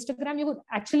like Instagram, you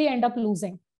actually end up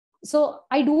losing. So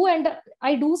I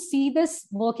do see this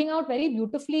working out very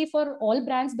beautifully for all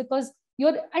brands, because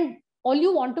and all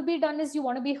you want to be done is you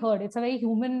want to be heard. It's a very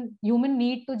human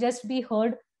need to just be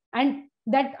heard. And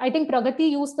that, I think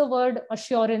Pragati used the word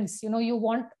assurance. You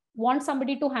want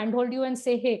somebody to handhold you and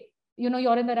say, hey,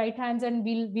 you're in the right hands and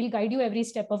we'll guide you every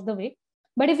step of the way.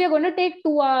 But if you're going to take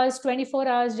 2 hours, 24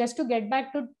 hours just to get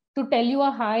back to tell you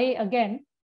a hi again,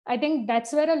 I think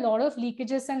that's where a lot of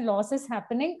leakages and loss is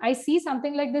happening. I see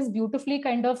something like this beautifully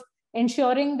kind of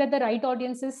ensuring that the right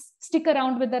audiences stick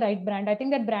around with the right brand. I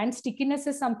think that brand stickiness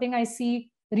is something I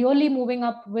see really moving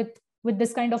up with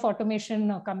this kind of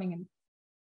automation coming in.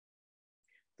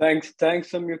 Thanks,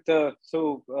 Samyukta.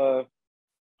 So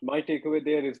my takeaway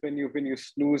there is when you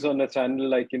snooze on a channel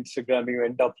like Instagram, you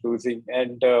end up losing.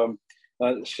 And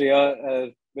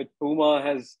Shreya with Puma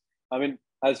has, I mean,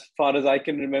 as far as I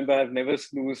can remember, I've never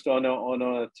snoozed on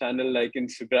a channel like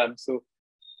Instagram. So,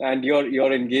 and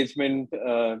your engagement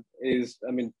is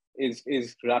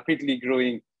rapidly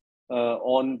growing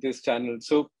on this channel.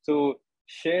 So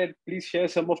please share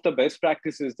some of the best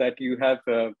practices that you have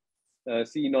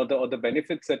seen, or the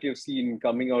benefits that you've seen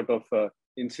coming out of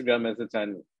Instagram as a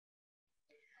channel.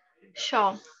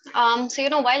 Sure.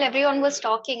 So, while everyone was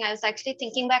talking, I was actually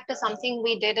thinking back to something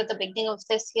we did at the beginning of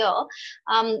this year.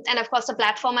 And of course, the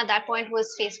platform at that point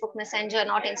was Facebook Messenger,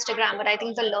 not Instagram. But I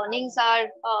think the learnings are,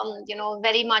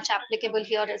 very much applicable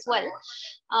here as well.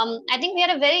 I think we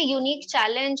had a very unique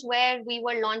challenge where we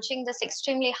were launching this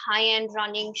extremely high-end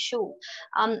running shoe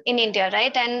in India,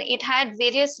 right? And it had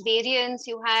various variants.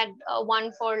 You had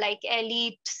one for like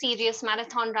elite, serious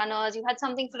marathon runners. You had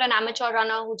something for an amateur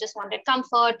runner who just wanted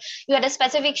comfort. You had a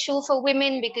specific shoe for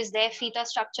women because their feet are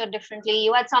structured differently.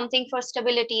 You had something for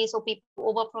stability, so people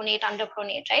overpronate,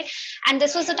 underpronate, right? And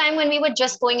this was the time when we were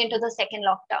just going into the second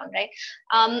lockdown, right?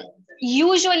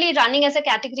 Usually running as a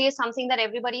category is something that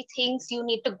everybody thinks you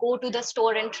need to go to the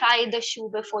store and try the shoe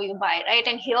before you buy, right?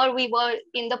 And here we were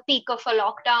in the peak of a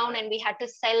lockdown and we had to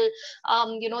sell,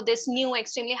 this new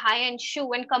extremely high-end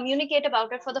shoe and communicate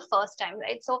about it for the first time,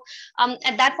 right? So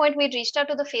at that point, we reached out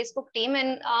to the Facebook team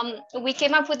and we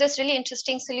came up with this really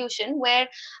interesting solution where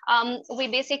we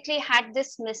basically had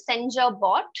this messenger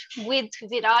bot with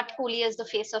Virat Kohli as the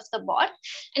face of the bot.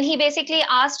 And he basically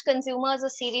asked consumers a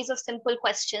series of simple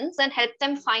questions and helped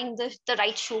them find the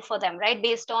right shoe for them, right?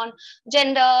 Based on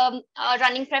gender,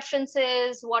 running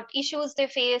preferences, what issues they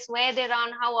face, where they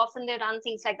run, how often they run,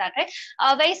 things like that, right?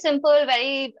 Very simple,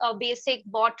 very basic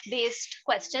bot-based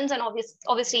questions and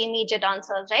obviously immediate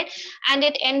answers, right? And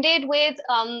it ended with,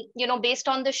 based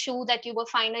on the shoe that you were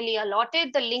finally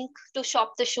allotted, the link to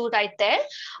shop the shoe right there,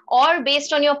 or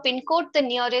based on your pin code, the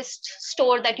nearest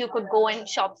store that you could go and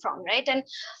shop from, right?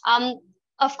 And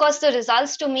of course, the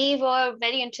results to me were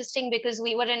very interesting because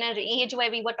we were in an age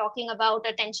where we were talking about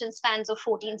attention spans of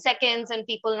 14 seconds and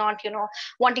people not,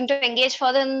 wanting to engage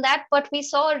further than that. But we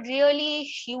saw a really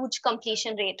huge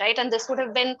completion rate, right? And this would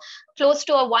have been close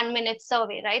to a 1-minute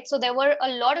survey, right? So there were a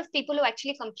lot of people who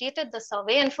actually completed the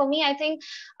survey. And for me, I think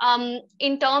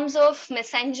in terms of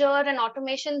messenger and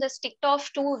automation, this ticked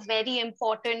off 2 very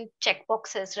important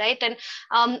checkboxes, right? And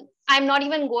I'm not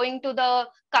even going to the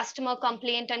customer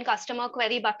complaint and customer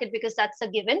query bucket because that's a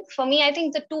given. For me, I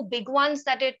think the 2 big ones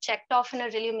that it checked off in a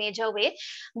really major way.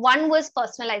 One was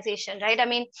personalization, right? I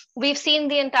mean, we've seen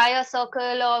the entire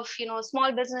circle of,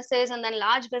 small businesses and then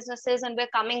large businesses, and we're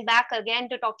coming back again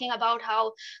to talking about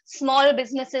how small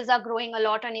businesses are growing a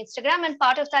lot on Instagram. And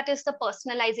part of that is the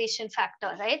personalization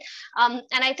factor, right? And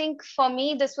I think for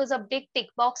me, this was a big tick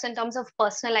box in terms of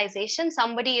personalization.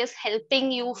 Somebody is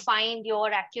helping you find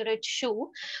your accurate shoe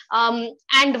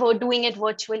and we're doing it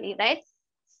virtually, right?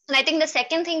 And I think the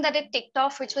second thing that it ticked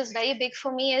off, which was very big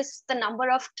for me, is the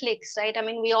number of clicks, right? I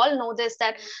mean, we all know this,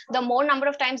 that the more number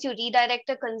of times you redirect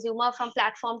a consumer from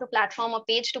platform to platform or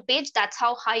page to page, that's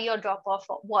how high your drop off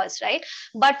was, right?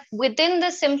 But within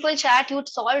the simple chat, you'd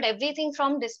solved everything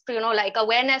from this, like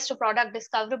awareness to product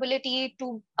discoverability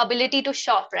to ability to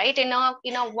shop, right? In a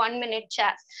 1-minute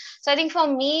chat. So I think for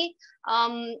me,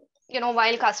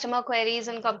 while customer queries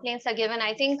and complaints are given,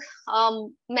 I think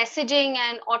messaging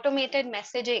and automated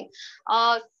messaging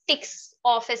ticks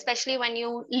off, especially when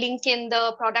you link in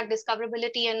the product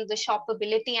discoverability and the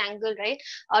shoppability angle, right?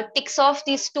 Ticks off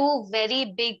these 2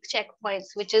 very big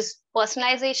checkpoints, which is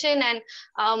personalization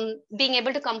and being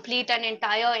able to complete an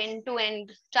entire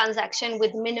end-to-end transaction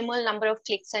with minimal number of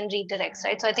clicks and redirects,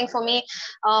 right? So I think for me,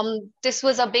 this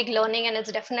was a big learning, and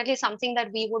it's definitely something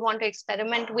that we would want to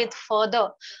experiment with further,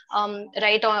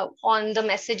 right, on the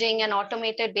messaging and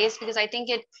automated base, because I think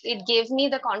it gave me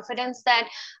the confidence that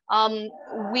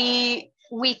we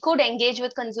we could engage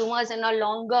with consumers in a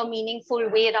longer, meaningful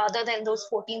way rather than those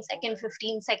 14-second,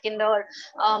 15-second, or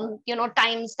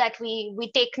times that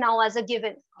we take now as a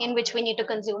given, in which we need to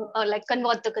consume or like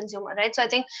convert the consumer, right? So I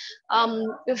think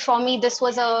for me, this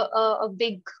was a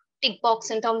big tick box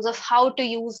in terms of how to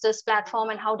use this platform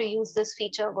and how to use this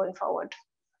feature going forward.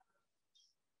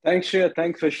 Thanks, Shreya.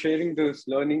 Thanks for sharing those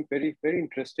learning. Very, very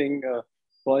interesting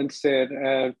points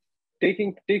there.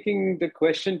 Taking the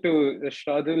question to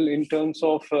Shradul in terms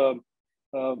of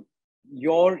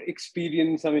your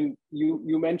experience. I mean,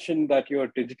 you mentioned that your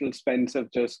digital spends have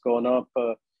just gone up.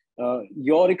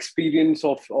 Your experience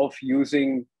of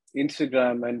using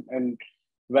Instagram and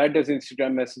where does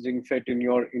Instagram messaging fit in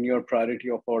your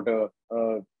priority of order,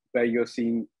 where you're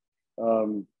seeing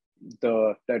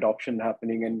the adoption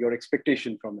happening and your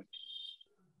expectation from it?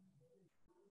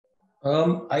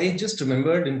 I just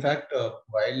remembered, in fact,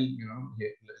 while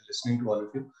listening to all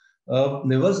of you,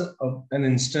 there was an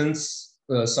instance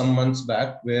some months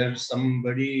back where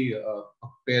somebody, a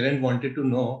parent, wanted to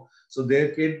know. So their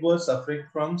kid was suffering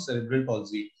from cerebral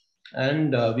palsy,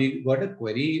 and we got a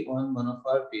query on one of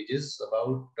our pages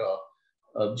about.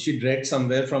 She'd read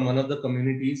somewhere from one of the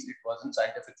communities. It wasn't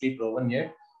scientifically proven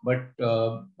yet, but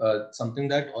something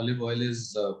that olive oil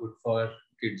is good for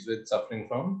kids with suffering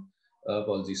from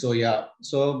palsy. So yeah,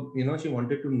 so she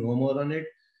wanted to know more on it.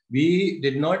 We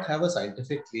did not have a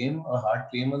scientific claim, a hard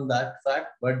claim on that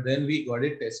fact, but then we got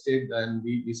it tested and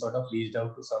we sort of reached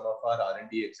out to some of our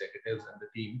R&D executives and the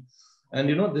team. And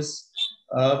this,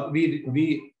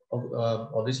 we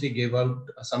obviously gave out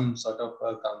some sort of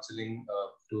counseling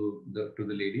to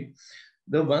the lady.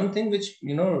 The one thing which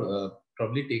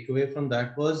probably take away from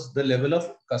that was the level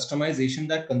of customization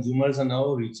that consumers are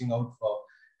now reaching out for.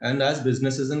 And as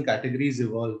businesses and categories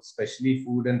evolve, especially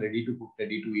food and ready to cook,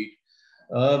 ready to eat,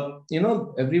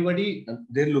 everybody,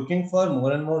 they're looking for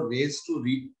more and more ways to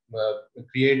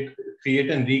create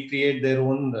and recreate their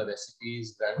own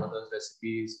recipes, grandmother's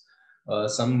recipes,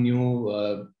 some new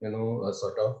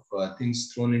sort of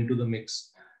things thrown into the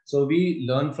mix. So we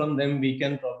learn from them. We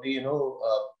can probably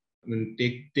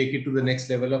take it to the next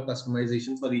level of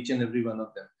customization for each and every one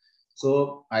of them.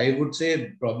 So I would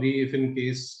say probably, if in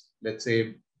case, let's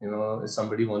say, if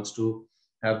somebody wants to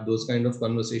have those kind of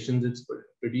conversations, it's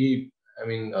pretty,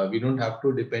 we don't have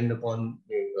to depend upon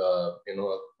a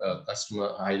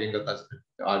customer, hiring a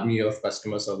army of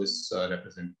customer service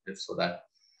representatives.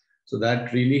 So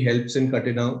that really helps in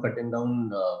cutting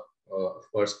down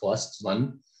of course costs,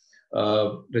 one,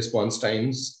 response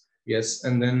times, yes,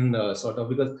 and then sort of,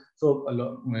 because so a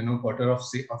lot, quarter of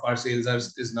our sales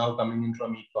is now coming in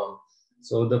from e4m.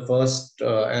 So the first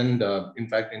and in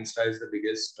fact, Insta is the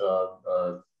biggest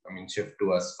shift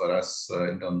for us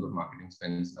in terms of marketing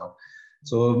spends now.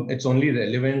 So it's only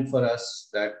relevant for us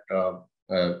that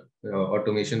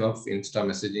automation of Insta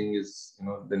messaging is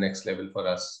the next level for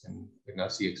us in our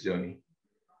CX journey.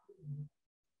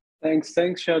 Thanks,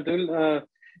 Shardul.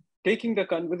 Taking the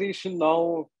conversation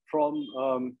now from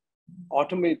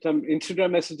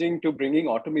Instagram messaging to bringing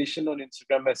automation on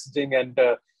Instagram messaging,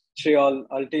 and Shreya,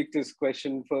 I'll take this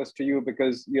question first to you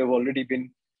because you have already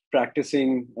been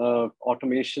practicing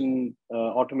automation,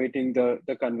 automating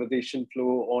the conversation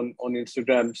flow on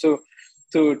Instagram. So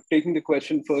taking the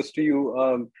question first to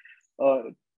you,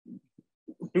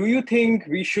 do you think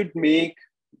we should make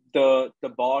the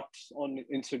bots on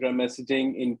Instagram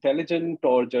messaging intelligent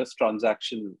or just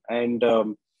transactional? And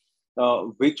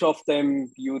which of them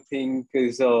do you think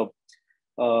is a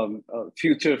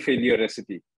future failure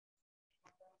recipe?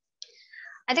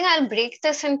 I think I'll break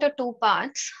this into two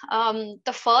parts.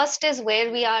 The first is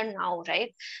where we are now,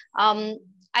 right?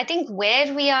 I think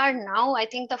where we are now, I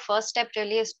think the first step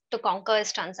really is to conquer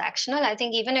is transactional. I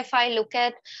think even if I look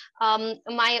at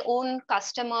my own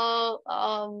customer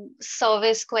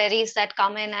service queries that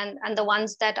come in and the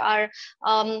ones that are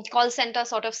call center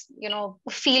sort of,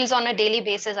 fields on a daily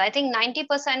basis, I think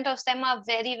 90% of them are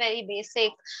very, very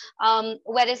basic.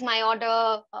 Where is my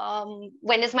order?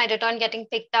 When is my return getting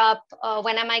picked up?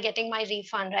 When am I getting my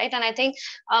refund, right? And I think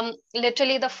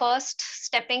literally the first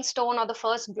stepping stone or the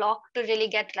first block to really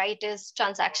get right is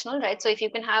transactional, right? So if you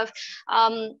can have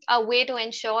a way to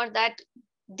ensure that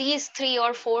these 3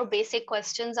 or 4 basic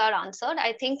questions are answered,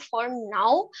 I think for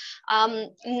now,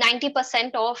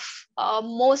 90% of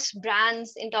most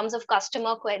brands in terms of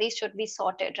customer queries should be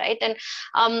sorted, right? And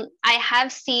I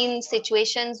have seen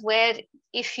situations where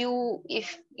if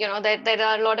there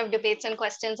are a lot of debates and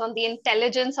questions on the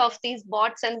intelligence of these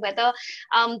bots and whether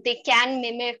they can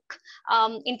mimic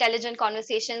intelligent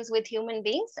conversations with human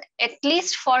beings. At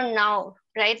least for now,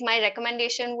 right? My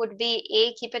recommendation would be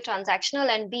A, keep it transactional,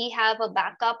 and B, have a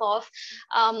backup of,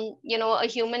 a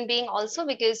human being also,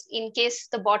 because in case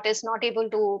the bot is not able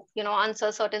to,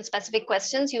 answer certain specific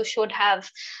questions, you should have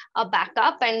a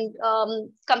backup. And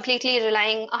completely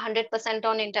relying 100%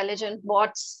 on intelligent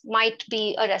bots might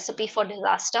be a recipe for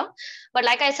disaster. But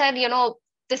like I said,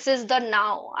 this is the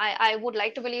now. I would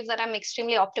like to believe that I'm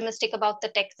extremely optimistic about the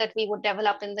tech that we would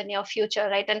develop in the near future,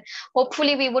 right? And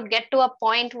hopefully we would get to a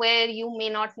point where you may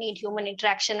not need human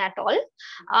interaction at all.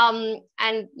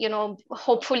 And,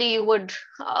 hopefully you would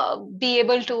be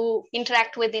able to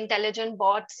interact with intelligent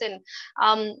bots and,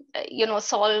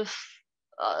 solve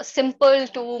simple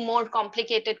to more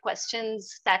complicated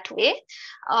questions that way.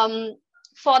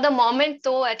 For the moment,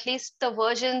 though, at least the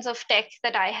versions of tech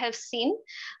that I have seen,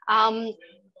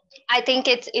 I think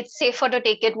it's safer to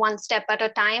take it one step at a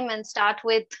time and start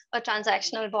with a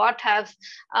transactional bot, have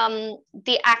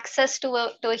the access to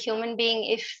a human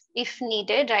being if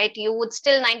needed, right? You would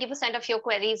still 90% of your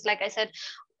queries, like I said,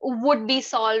 would be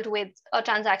solved with a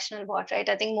transactional bot, right?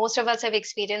 I think most of us have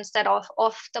experienced that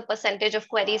of the percentage of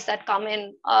queries that come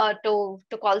in to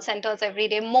call centers every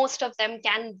day. Most of them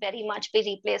can very much be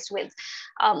replaced with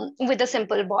a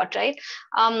simple bot, right?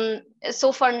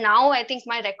 So for now, I think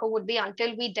my record would be,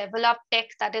 until we develop tech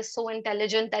that is so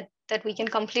intelligent that we can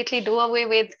completely do away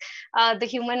with the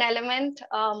human element,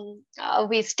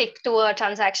 we stick to a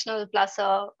transactional plus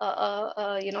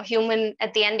a human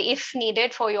at the end if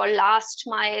needed for your last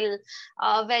mile,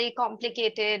 very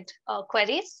complicated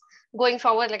queries. Going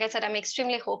forward, like I said, I'm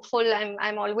extremely hopeful.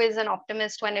 I'm always an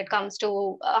optimist when it comes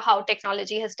to how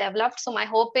technology has developed. So my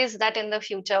hope is that in the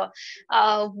future,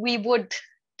 we would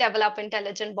develop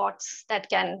intelligent bots that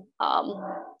can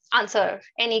answer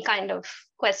any kind of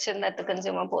question that the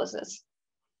consumer poses.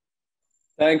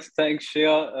 Thanks,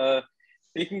 Shreya.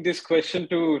 Taking this question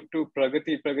to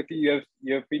Pragati. Pragati,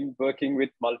 you have been working with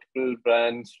multiple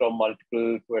brands from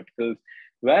multiple verticals.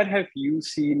 Where have you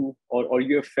seen or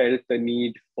you have felt the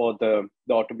need for the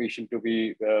automation to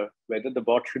be, whether the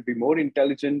bot should be more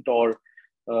intelligent or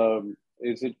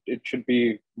it should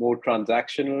be more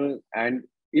transactional? And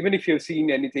even if you've seen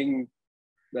anything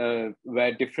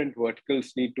where different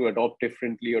verticals need to adopt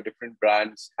differently or different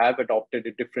brands have adopted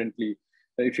it differently,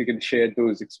 if you can share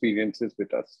those experiences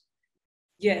with us.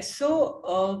 Yes,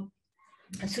 so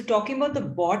talking about the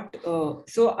bot,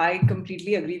 so I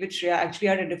completely agree with Shreya. Actually,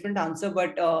 I had a different answer,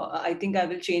 but I think I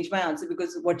will change my answer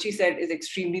because what she said is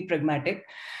extremely pragmatic.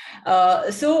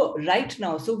 So right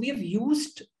now, so we have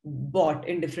used bot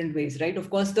in different ways, right? Of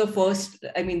course, the first,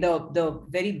 I mean, the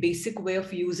very basic way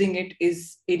of using it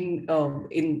is in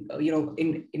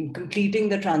completing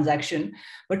the transaction.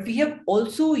 But we have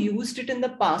also used it in the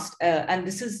past, and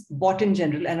this is bot in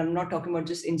general, and I'm not talking about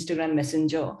just Instagram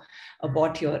Messenger, a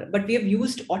bot here, but we have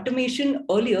used automation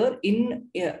earlier in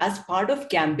as part of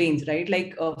campaigns, right?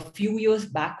 Like a few years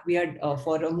back, we had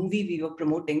for a movie we were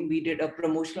promoting, we did a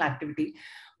promotional activity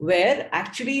where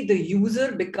actually the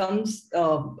user becomes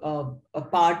a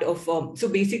part of, so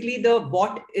basically the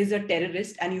bot is a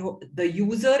terrorist and the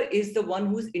user is the one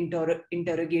who's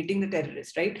interrogating the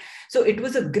terrorist, right? So it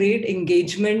was a great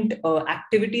engagement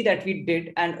activity that we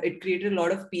did, and it created a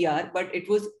lot of PR, but it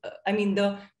was, I mean,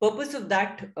 the purpose of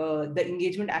that, the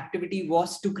engagement activity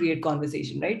was to create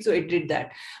conversation, right? So it did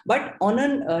that. But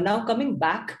on now coming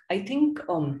back, I think,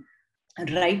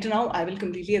 right now, I will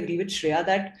completely agree with Shreya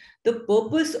that the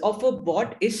purpose of a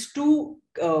bot is to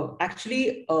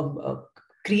actually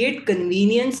create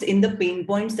convenience in the pain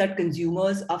points that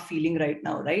consumers are feeling right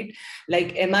now, right?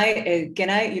 Like, can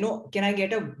I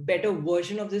get a better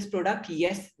version of this product?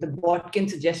 Yes, the bot can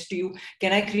suggest to you.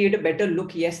 Can I create a better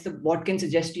look? Yes, the bot can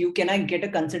suggest to you. Can I get a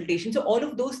consultation? So all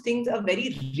of those things are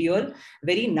very real,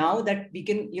 very now that we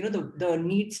can, the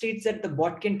need states that the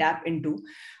bot can tap into.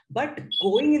 But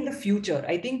going in the future,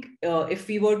 I think if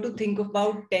we were to think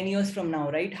about 10 years from now,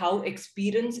 right, how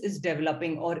experience is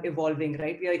developing or evolving,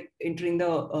 right? We are entering the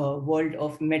world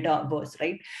of metaverse,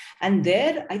 right? And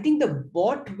there, I think the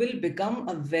bot will become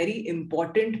a very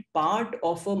important part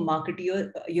of a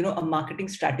marketeer, a marketing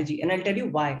strategy. And I'll tell you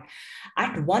why.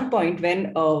 At one point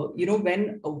when,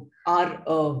 our,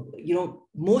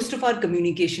 most of our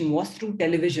communication was through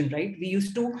television, right? We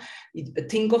used to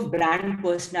think of brand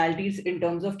personalities in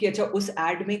terms of, ki, acha, us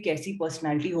ad mein kaisi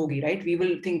personality hogi, right? We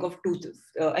will think of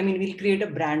we'll create a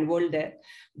brand world there.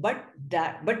 But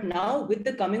now with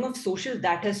the coming of social,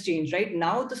 that has changed, right?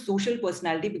 Now the social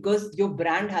personality, because your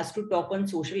brand has to talk on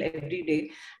social every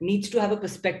day, needs to have a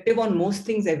perspective on most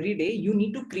things every day. You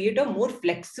need to create a more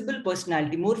flexible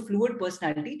personality, more fluid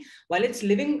personality, while it's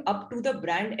living up to the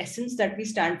brand essence that we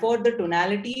stand for. The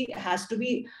tonality has to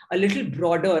be a little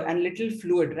broader and little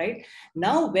fluid, right?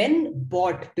 Now when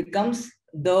bot becomes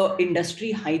the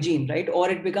industry hygiene, right, or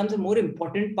it becomes a more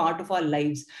important part of our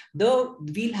lives,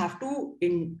 we'll have to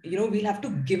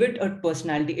give it a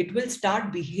personality. It will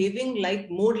start behaving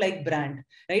more like brand,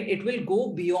 right? It will go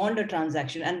beyond a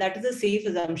transaction, and that is a safe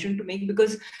assumption to make,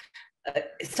 because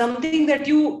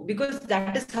because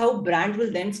that is how brand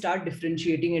will then start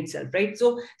differentiating itself, right?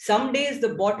 So some days the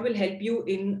bot will help you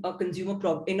in a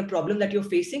in a problem that you're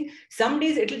facing. Some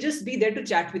days it'll just be there to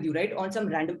chat with you, right, on some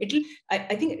random.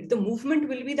 I think the movement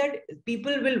will be that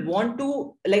people will want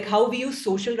to, like how we use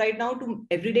social right now to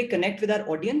everyday connect with our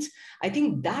audience. I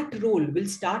think that role will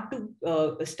start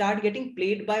getting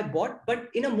played by a bot, but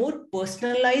in a more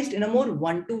personalized, in a more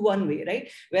one-to-one way, right,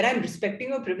 where I'm respecting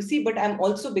your privacy, but I'm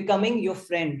also becoming your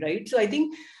friend, right? So I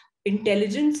think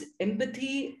intelligence,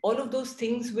 empathy, all of those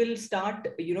things will start,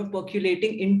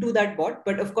 percolating into that bot.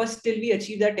 But of course, till we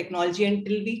achieve that technology and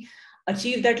till we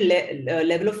achieve that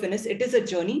level of finesse, it is a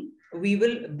journey.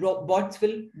 Bots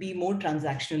will be more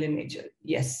transactional in nature.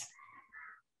 Yes.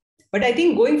 But I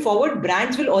think going forward,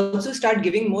 brands will also start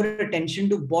giving more attention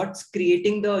to bots,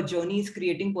 creating the journeys,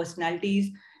 creating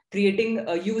personalities,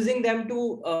 using them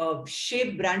to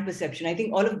shape brand perception. I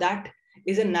think all of that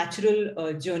is a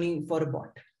natural journey for a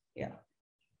bot. Yeah.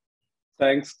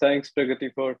 Thanks,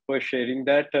 Pragati, for sharing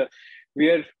that.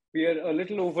 We are a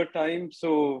little over time,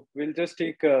 so we'll just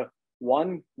take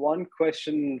one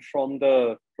question from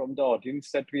the audience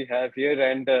that we have here.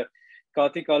 And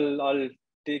Karthik, I'll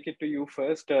take it to you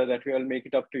first. That way, I'll make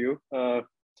it up to you.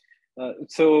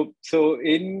 So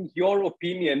in your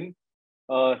opinion,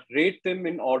 rate them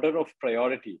in order of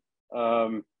priority.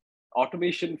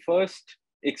 Automation first,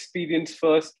 experience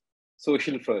first,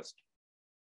 social first.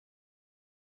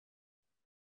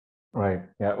 Right.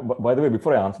 Yeah. By the way,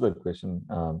 before I answer that question,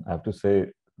 I have to say,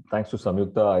 thanks to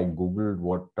Samyukta, I Googled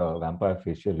what vampire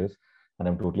facial is, and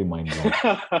I'm totally mind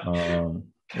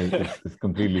blown. It's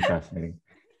completely fascinating.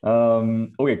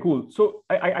 Okay, cool. So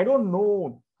I don't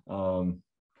know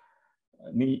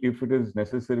if it is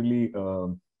necessarily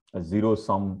a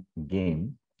zero-sum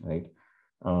game, right?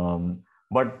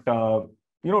 But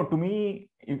to me,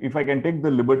 if I can take the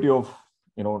liberty of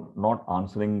not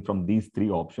answering from these three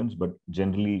options, but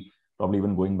generally probably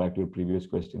even going back to your previous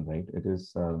question, right? It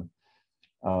is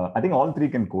I think all three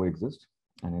can coexist,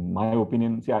 and in my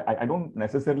opinion, see, I don't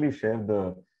necessarily share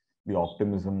the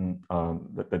optimism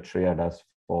that Shreya does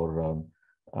for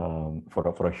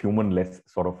a human-less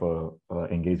sort of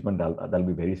engagement. That'll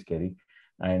be very scary,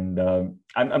 and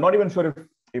I'm not even sure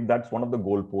if that's one of the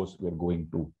goalposts we're going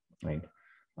to, right?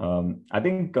 I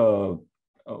think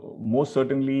most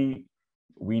certainly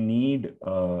we need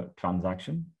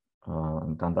transaction.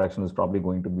 Transaction is probably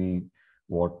going to be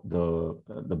what the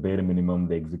bare minimum,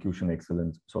 the execution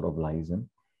excellence sort of lies in,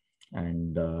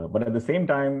 and but at the same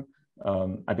time,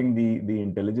 I think the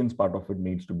intelligence part of it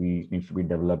needs to be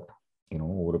developed,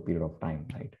 over a period of time,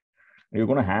 right? You're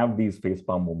going to have these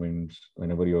facepalm moments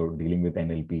whenever you're dealing with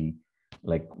NLP,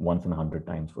 like once in 100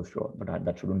 times for sure. But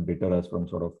that shouldn't deter us from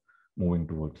sort of moving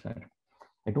towards that.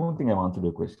 I don't think I've answered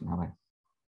your question, have I?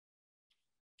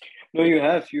 No, you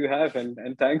have,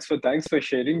 and thanks for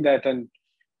sharing that. And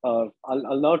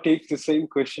I'll now take the same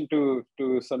question to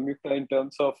Samyukta in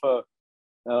terms of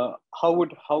how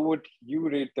would you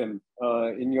rate them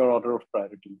in your order of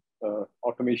priority?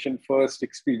 Automation first,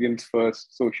 experience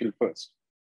first, social first.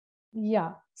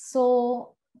 Yeah.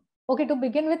 So, okay, to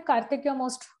begin with, Karthik, you're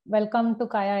most welcome to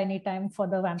Kaya anytime for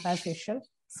the vampire facial.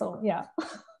 So, yeah.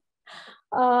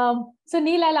 So,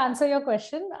 Neil, I'll answer your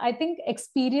question. I think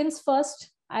experience first.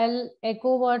 I'll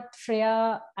echo what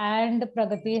Shreya and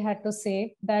Pragati had to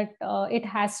say, that it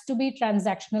has to be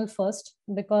transactional first,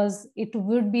 because it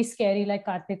would be scary, like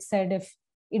Karthik said, if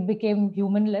it became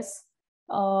humanless.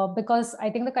 Because I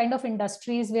think the kind of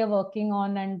industries we are working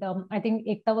on, and I think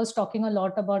Ekta was talking a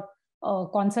lot about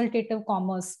consultative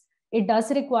commerce. It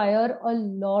does require a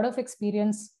lot of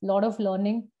experience, a lot of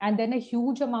learning, and then a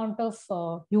huge amount of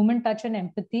human touch and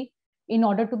empathy in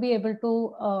order to be able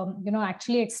to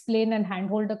actually explain and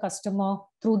handhold the customer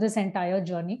through this entire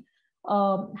journey.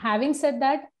 Having said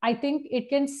that, I think it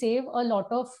can save a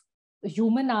lot of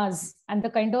human hours and the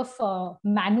kind of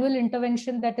manual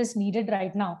intervention that is needed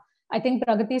right now. I think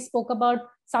Pragati spoke about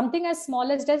something as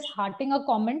small as just hearting a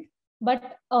comment.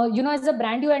 But, as a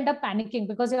brand, you end up panicking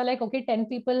because you're like, okay, 10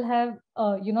 people have,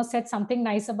 said something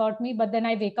nice about me, but then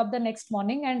I wake up the next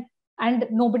morning and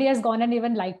nobody has gone and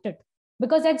even liked it.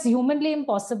 Because that's humanly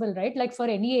impossible, right? Like for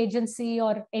any agency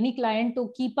or any client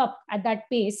to keep up at that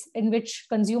pace in which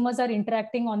consumers are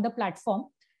interacting on the platform,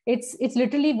 it's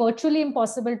literally virtually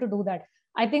impossible to do that.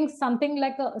 I think something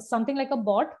like a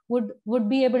bot would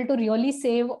be able to really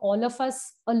save all of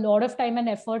us a lot of time and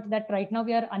effort that right now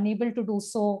we are unable to do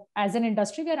so as an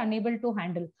industry, we are unable to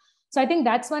handle. So I think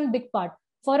that's one big part.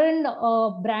 For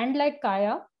a brand like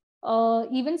Kaya,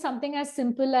 even something as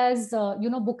simple as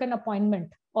book an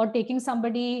appointment or taking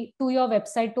somebody to your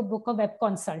website to book a web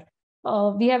consult.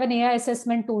 We have an AI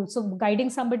assessment tool, so guiding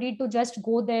somebody to just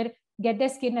go there, get their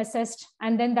skin assessed,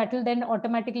 and then that will then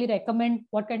automatically recommend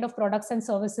what kind of products and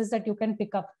services that you can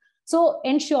pick up. So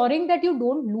ensuring that you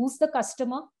don't lose the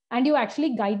customer and you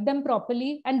actually guide them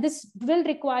properly. And this will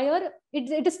require,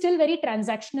 it is still very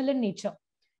transactional in nature.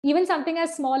 Even something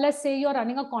as small as, say, you're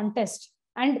running a contest,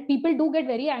 and people do get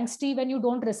very angsty when you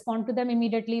don't respond to them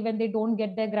immediately, when they don't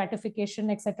get their gratification,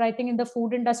 etc. I think in the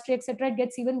food industry, etc., it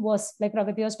gets even worse. Like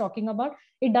Pragati was talking about,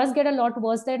 it does get a lot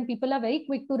worse. Then people are very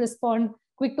quick to respond,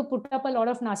 quick to put up a lot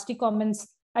of nasty comments.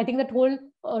 I think that whole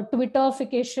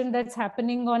Twitterification that's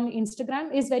happening on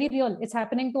Instagram is very real. It's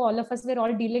happening to all of us. We're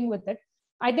all dealing with it.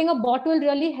 I think a bot will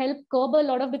really help curb a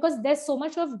lot of, because there's so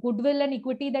much of goodwill and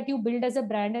equity that you build as a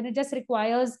brand, and it just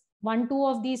requires 1-2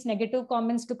 of these negative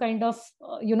comments to kind of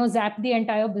zap the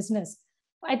entire business.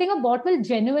 I think a bot will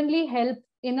genuinely help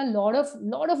in a lot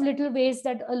of little ways,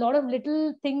 that a lot of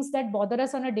little things that bother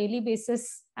us on a daily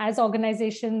basis as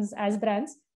organizations, as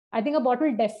brands. I think a bot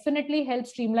will definitely help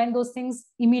streamline those things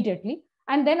immediately.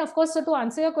 And then, of course, so to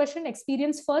answer your question,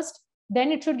 experience first,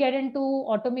 then it should get into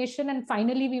automation, and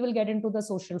finally we will get into the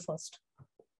social first.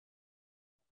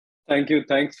 Thank you.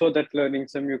 Thanks for that learning,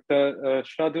 Samyukta.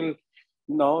 Shradul,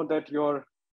 now that you're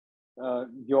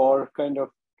kind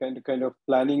of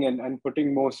planning and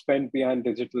putting more spend behind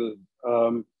digital,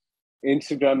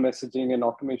 Instagram messaging and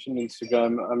automation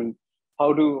Instagram, I mean,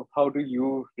 how do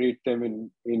you rate them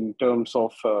in terms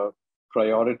of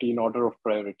priority, in order of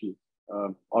priority?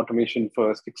 Automation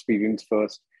first, experience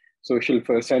first, social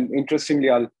first. And interestingly,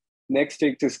 I'll next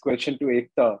take this question to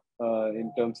Ekta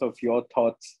in terms of your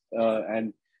thoughts,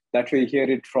 and that way hear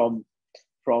it from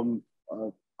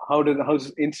how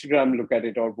does Instagram look at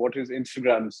it, or what is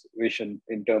Instagram's vision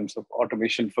in terms of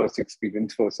automation first,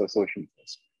 experience first, or social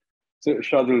first? So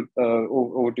Shradul,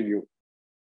 over to you.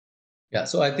 Yeah,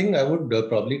 so I think I would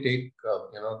probably take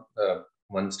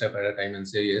one step at a time and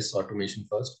say yes, automation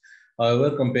first.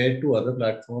 However, compared to other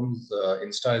platforms,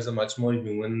 Insta is a much more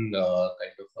human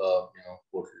kind of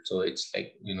portal. So it's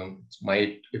like,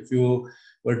 if you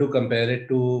were to compare it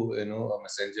to a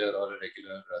Messenger or a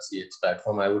regular CX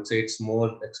platform, I would say it's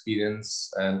more experience,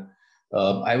 and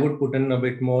I would put in a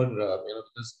bit more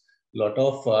because a lot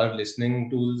of our listening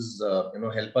tools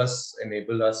help us,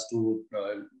 enable us to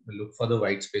look for the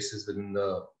white spaces within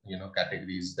the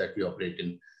categories that we operate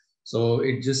in. So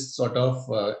it just sort of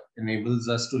enables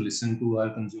us to listen to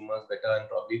our consumers better, and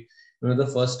probably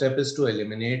the first step is to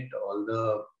eliminate all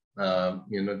the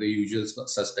the usual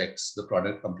suspects, the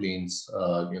product complaints,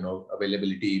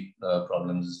 availability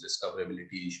problems,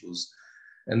 discoverability issues.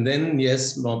 And then,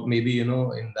 yes, maybe, in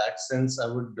that sense, I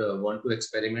would want to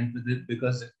experiment with it,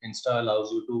 because Insta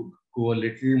allows you to go a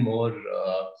little more,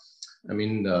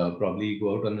 probably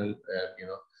go out on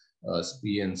a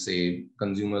spree and say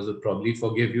consumers would probably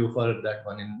forgive you for that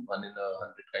one in 100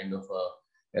 kind of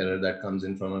error that comes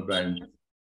in from a brand.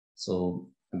 So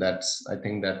I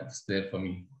think that's there for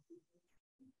me.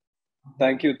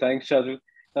 Thank you. Thanks, Shradul.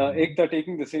 Ekta,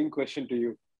 taking the same question to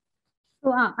you.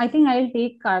 So I think I'll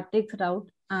take Karthik's route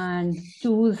and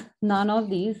choose none of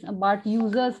these, but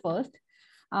users first.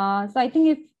 So I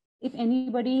think if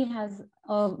anybody has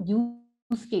a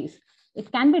use case,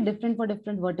 it can be different for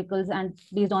different verticals and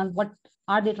based on what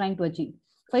are they trying to achieve.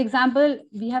 For example,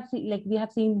 we have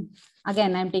seen,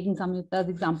 again, I'm taking Samyukta's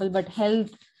example, but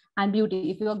health and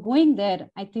beauty. If you are going there,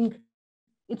 I think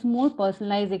it's more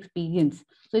personalized experience.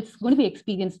 So it's going to be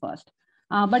experience first.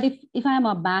 But if I'm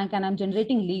a bank and I'm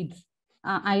generating leads,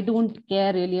 I don't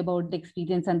care really about the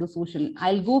experience and the social.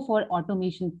 I'll go for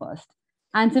automation first.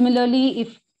 And similarly,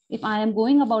 if I am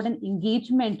going about an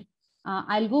engagement,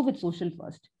 I'll go with social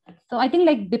first. So I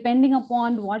think depending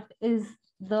upon what is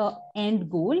the end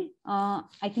goal,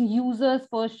 I think users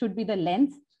first should be the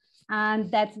lens.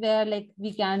 And that's where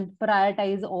we can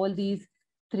prioritize all these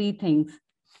three things.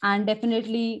 And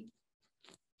definitely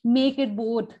make it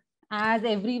both, as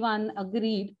everyone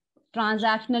agreed,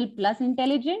 transactional plus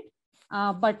intelligent,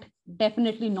 but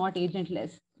definitely not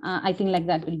agentless. I think like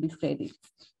that will be scary.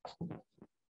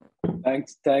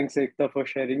 Thanks, Ekta, for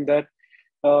sharing that.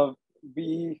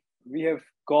 We have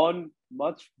gone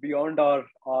much beyond our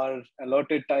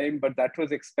allotted time, but that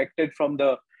was expected from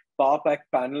the Power Pack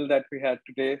panel that we had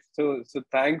today. So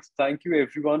thank you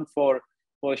everyone for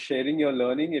sharing your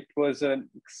learning. It was an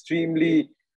extremely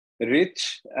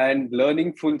rich and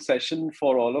learningful session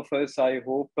for all of us. I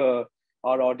hope our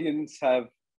audience have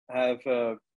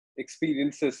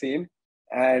experienced the same.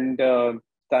 And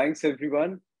thanks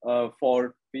everyone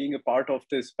for being a part of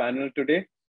this panel today.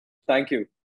 Thank you.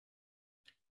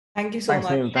 Thank you so Thanks,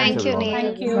 much. Neil. Thanks, Thank you, everyone.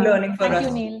 Neil. Thank you. Learning for Thank us.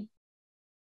 you, Neil.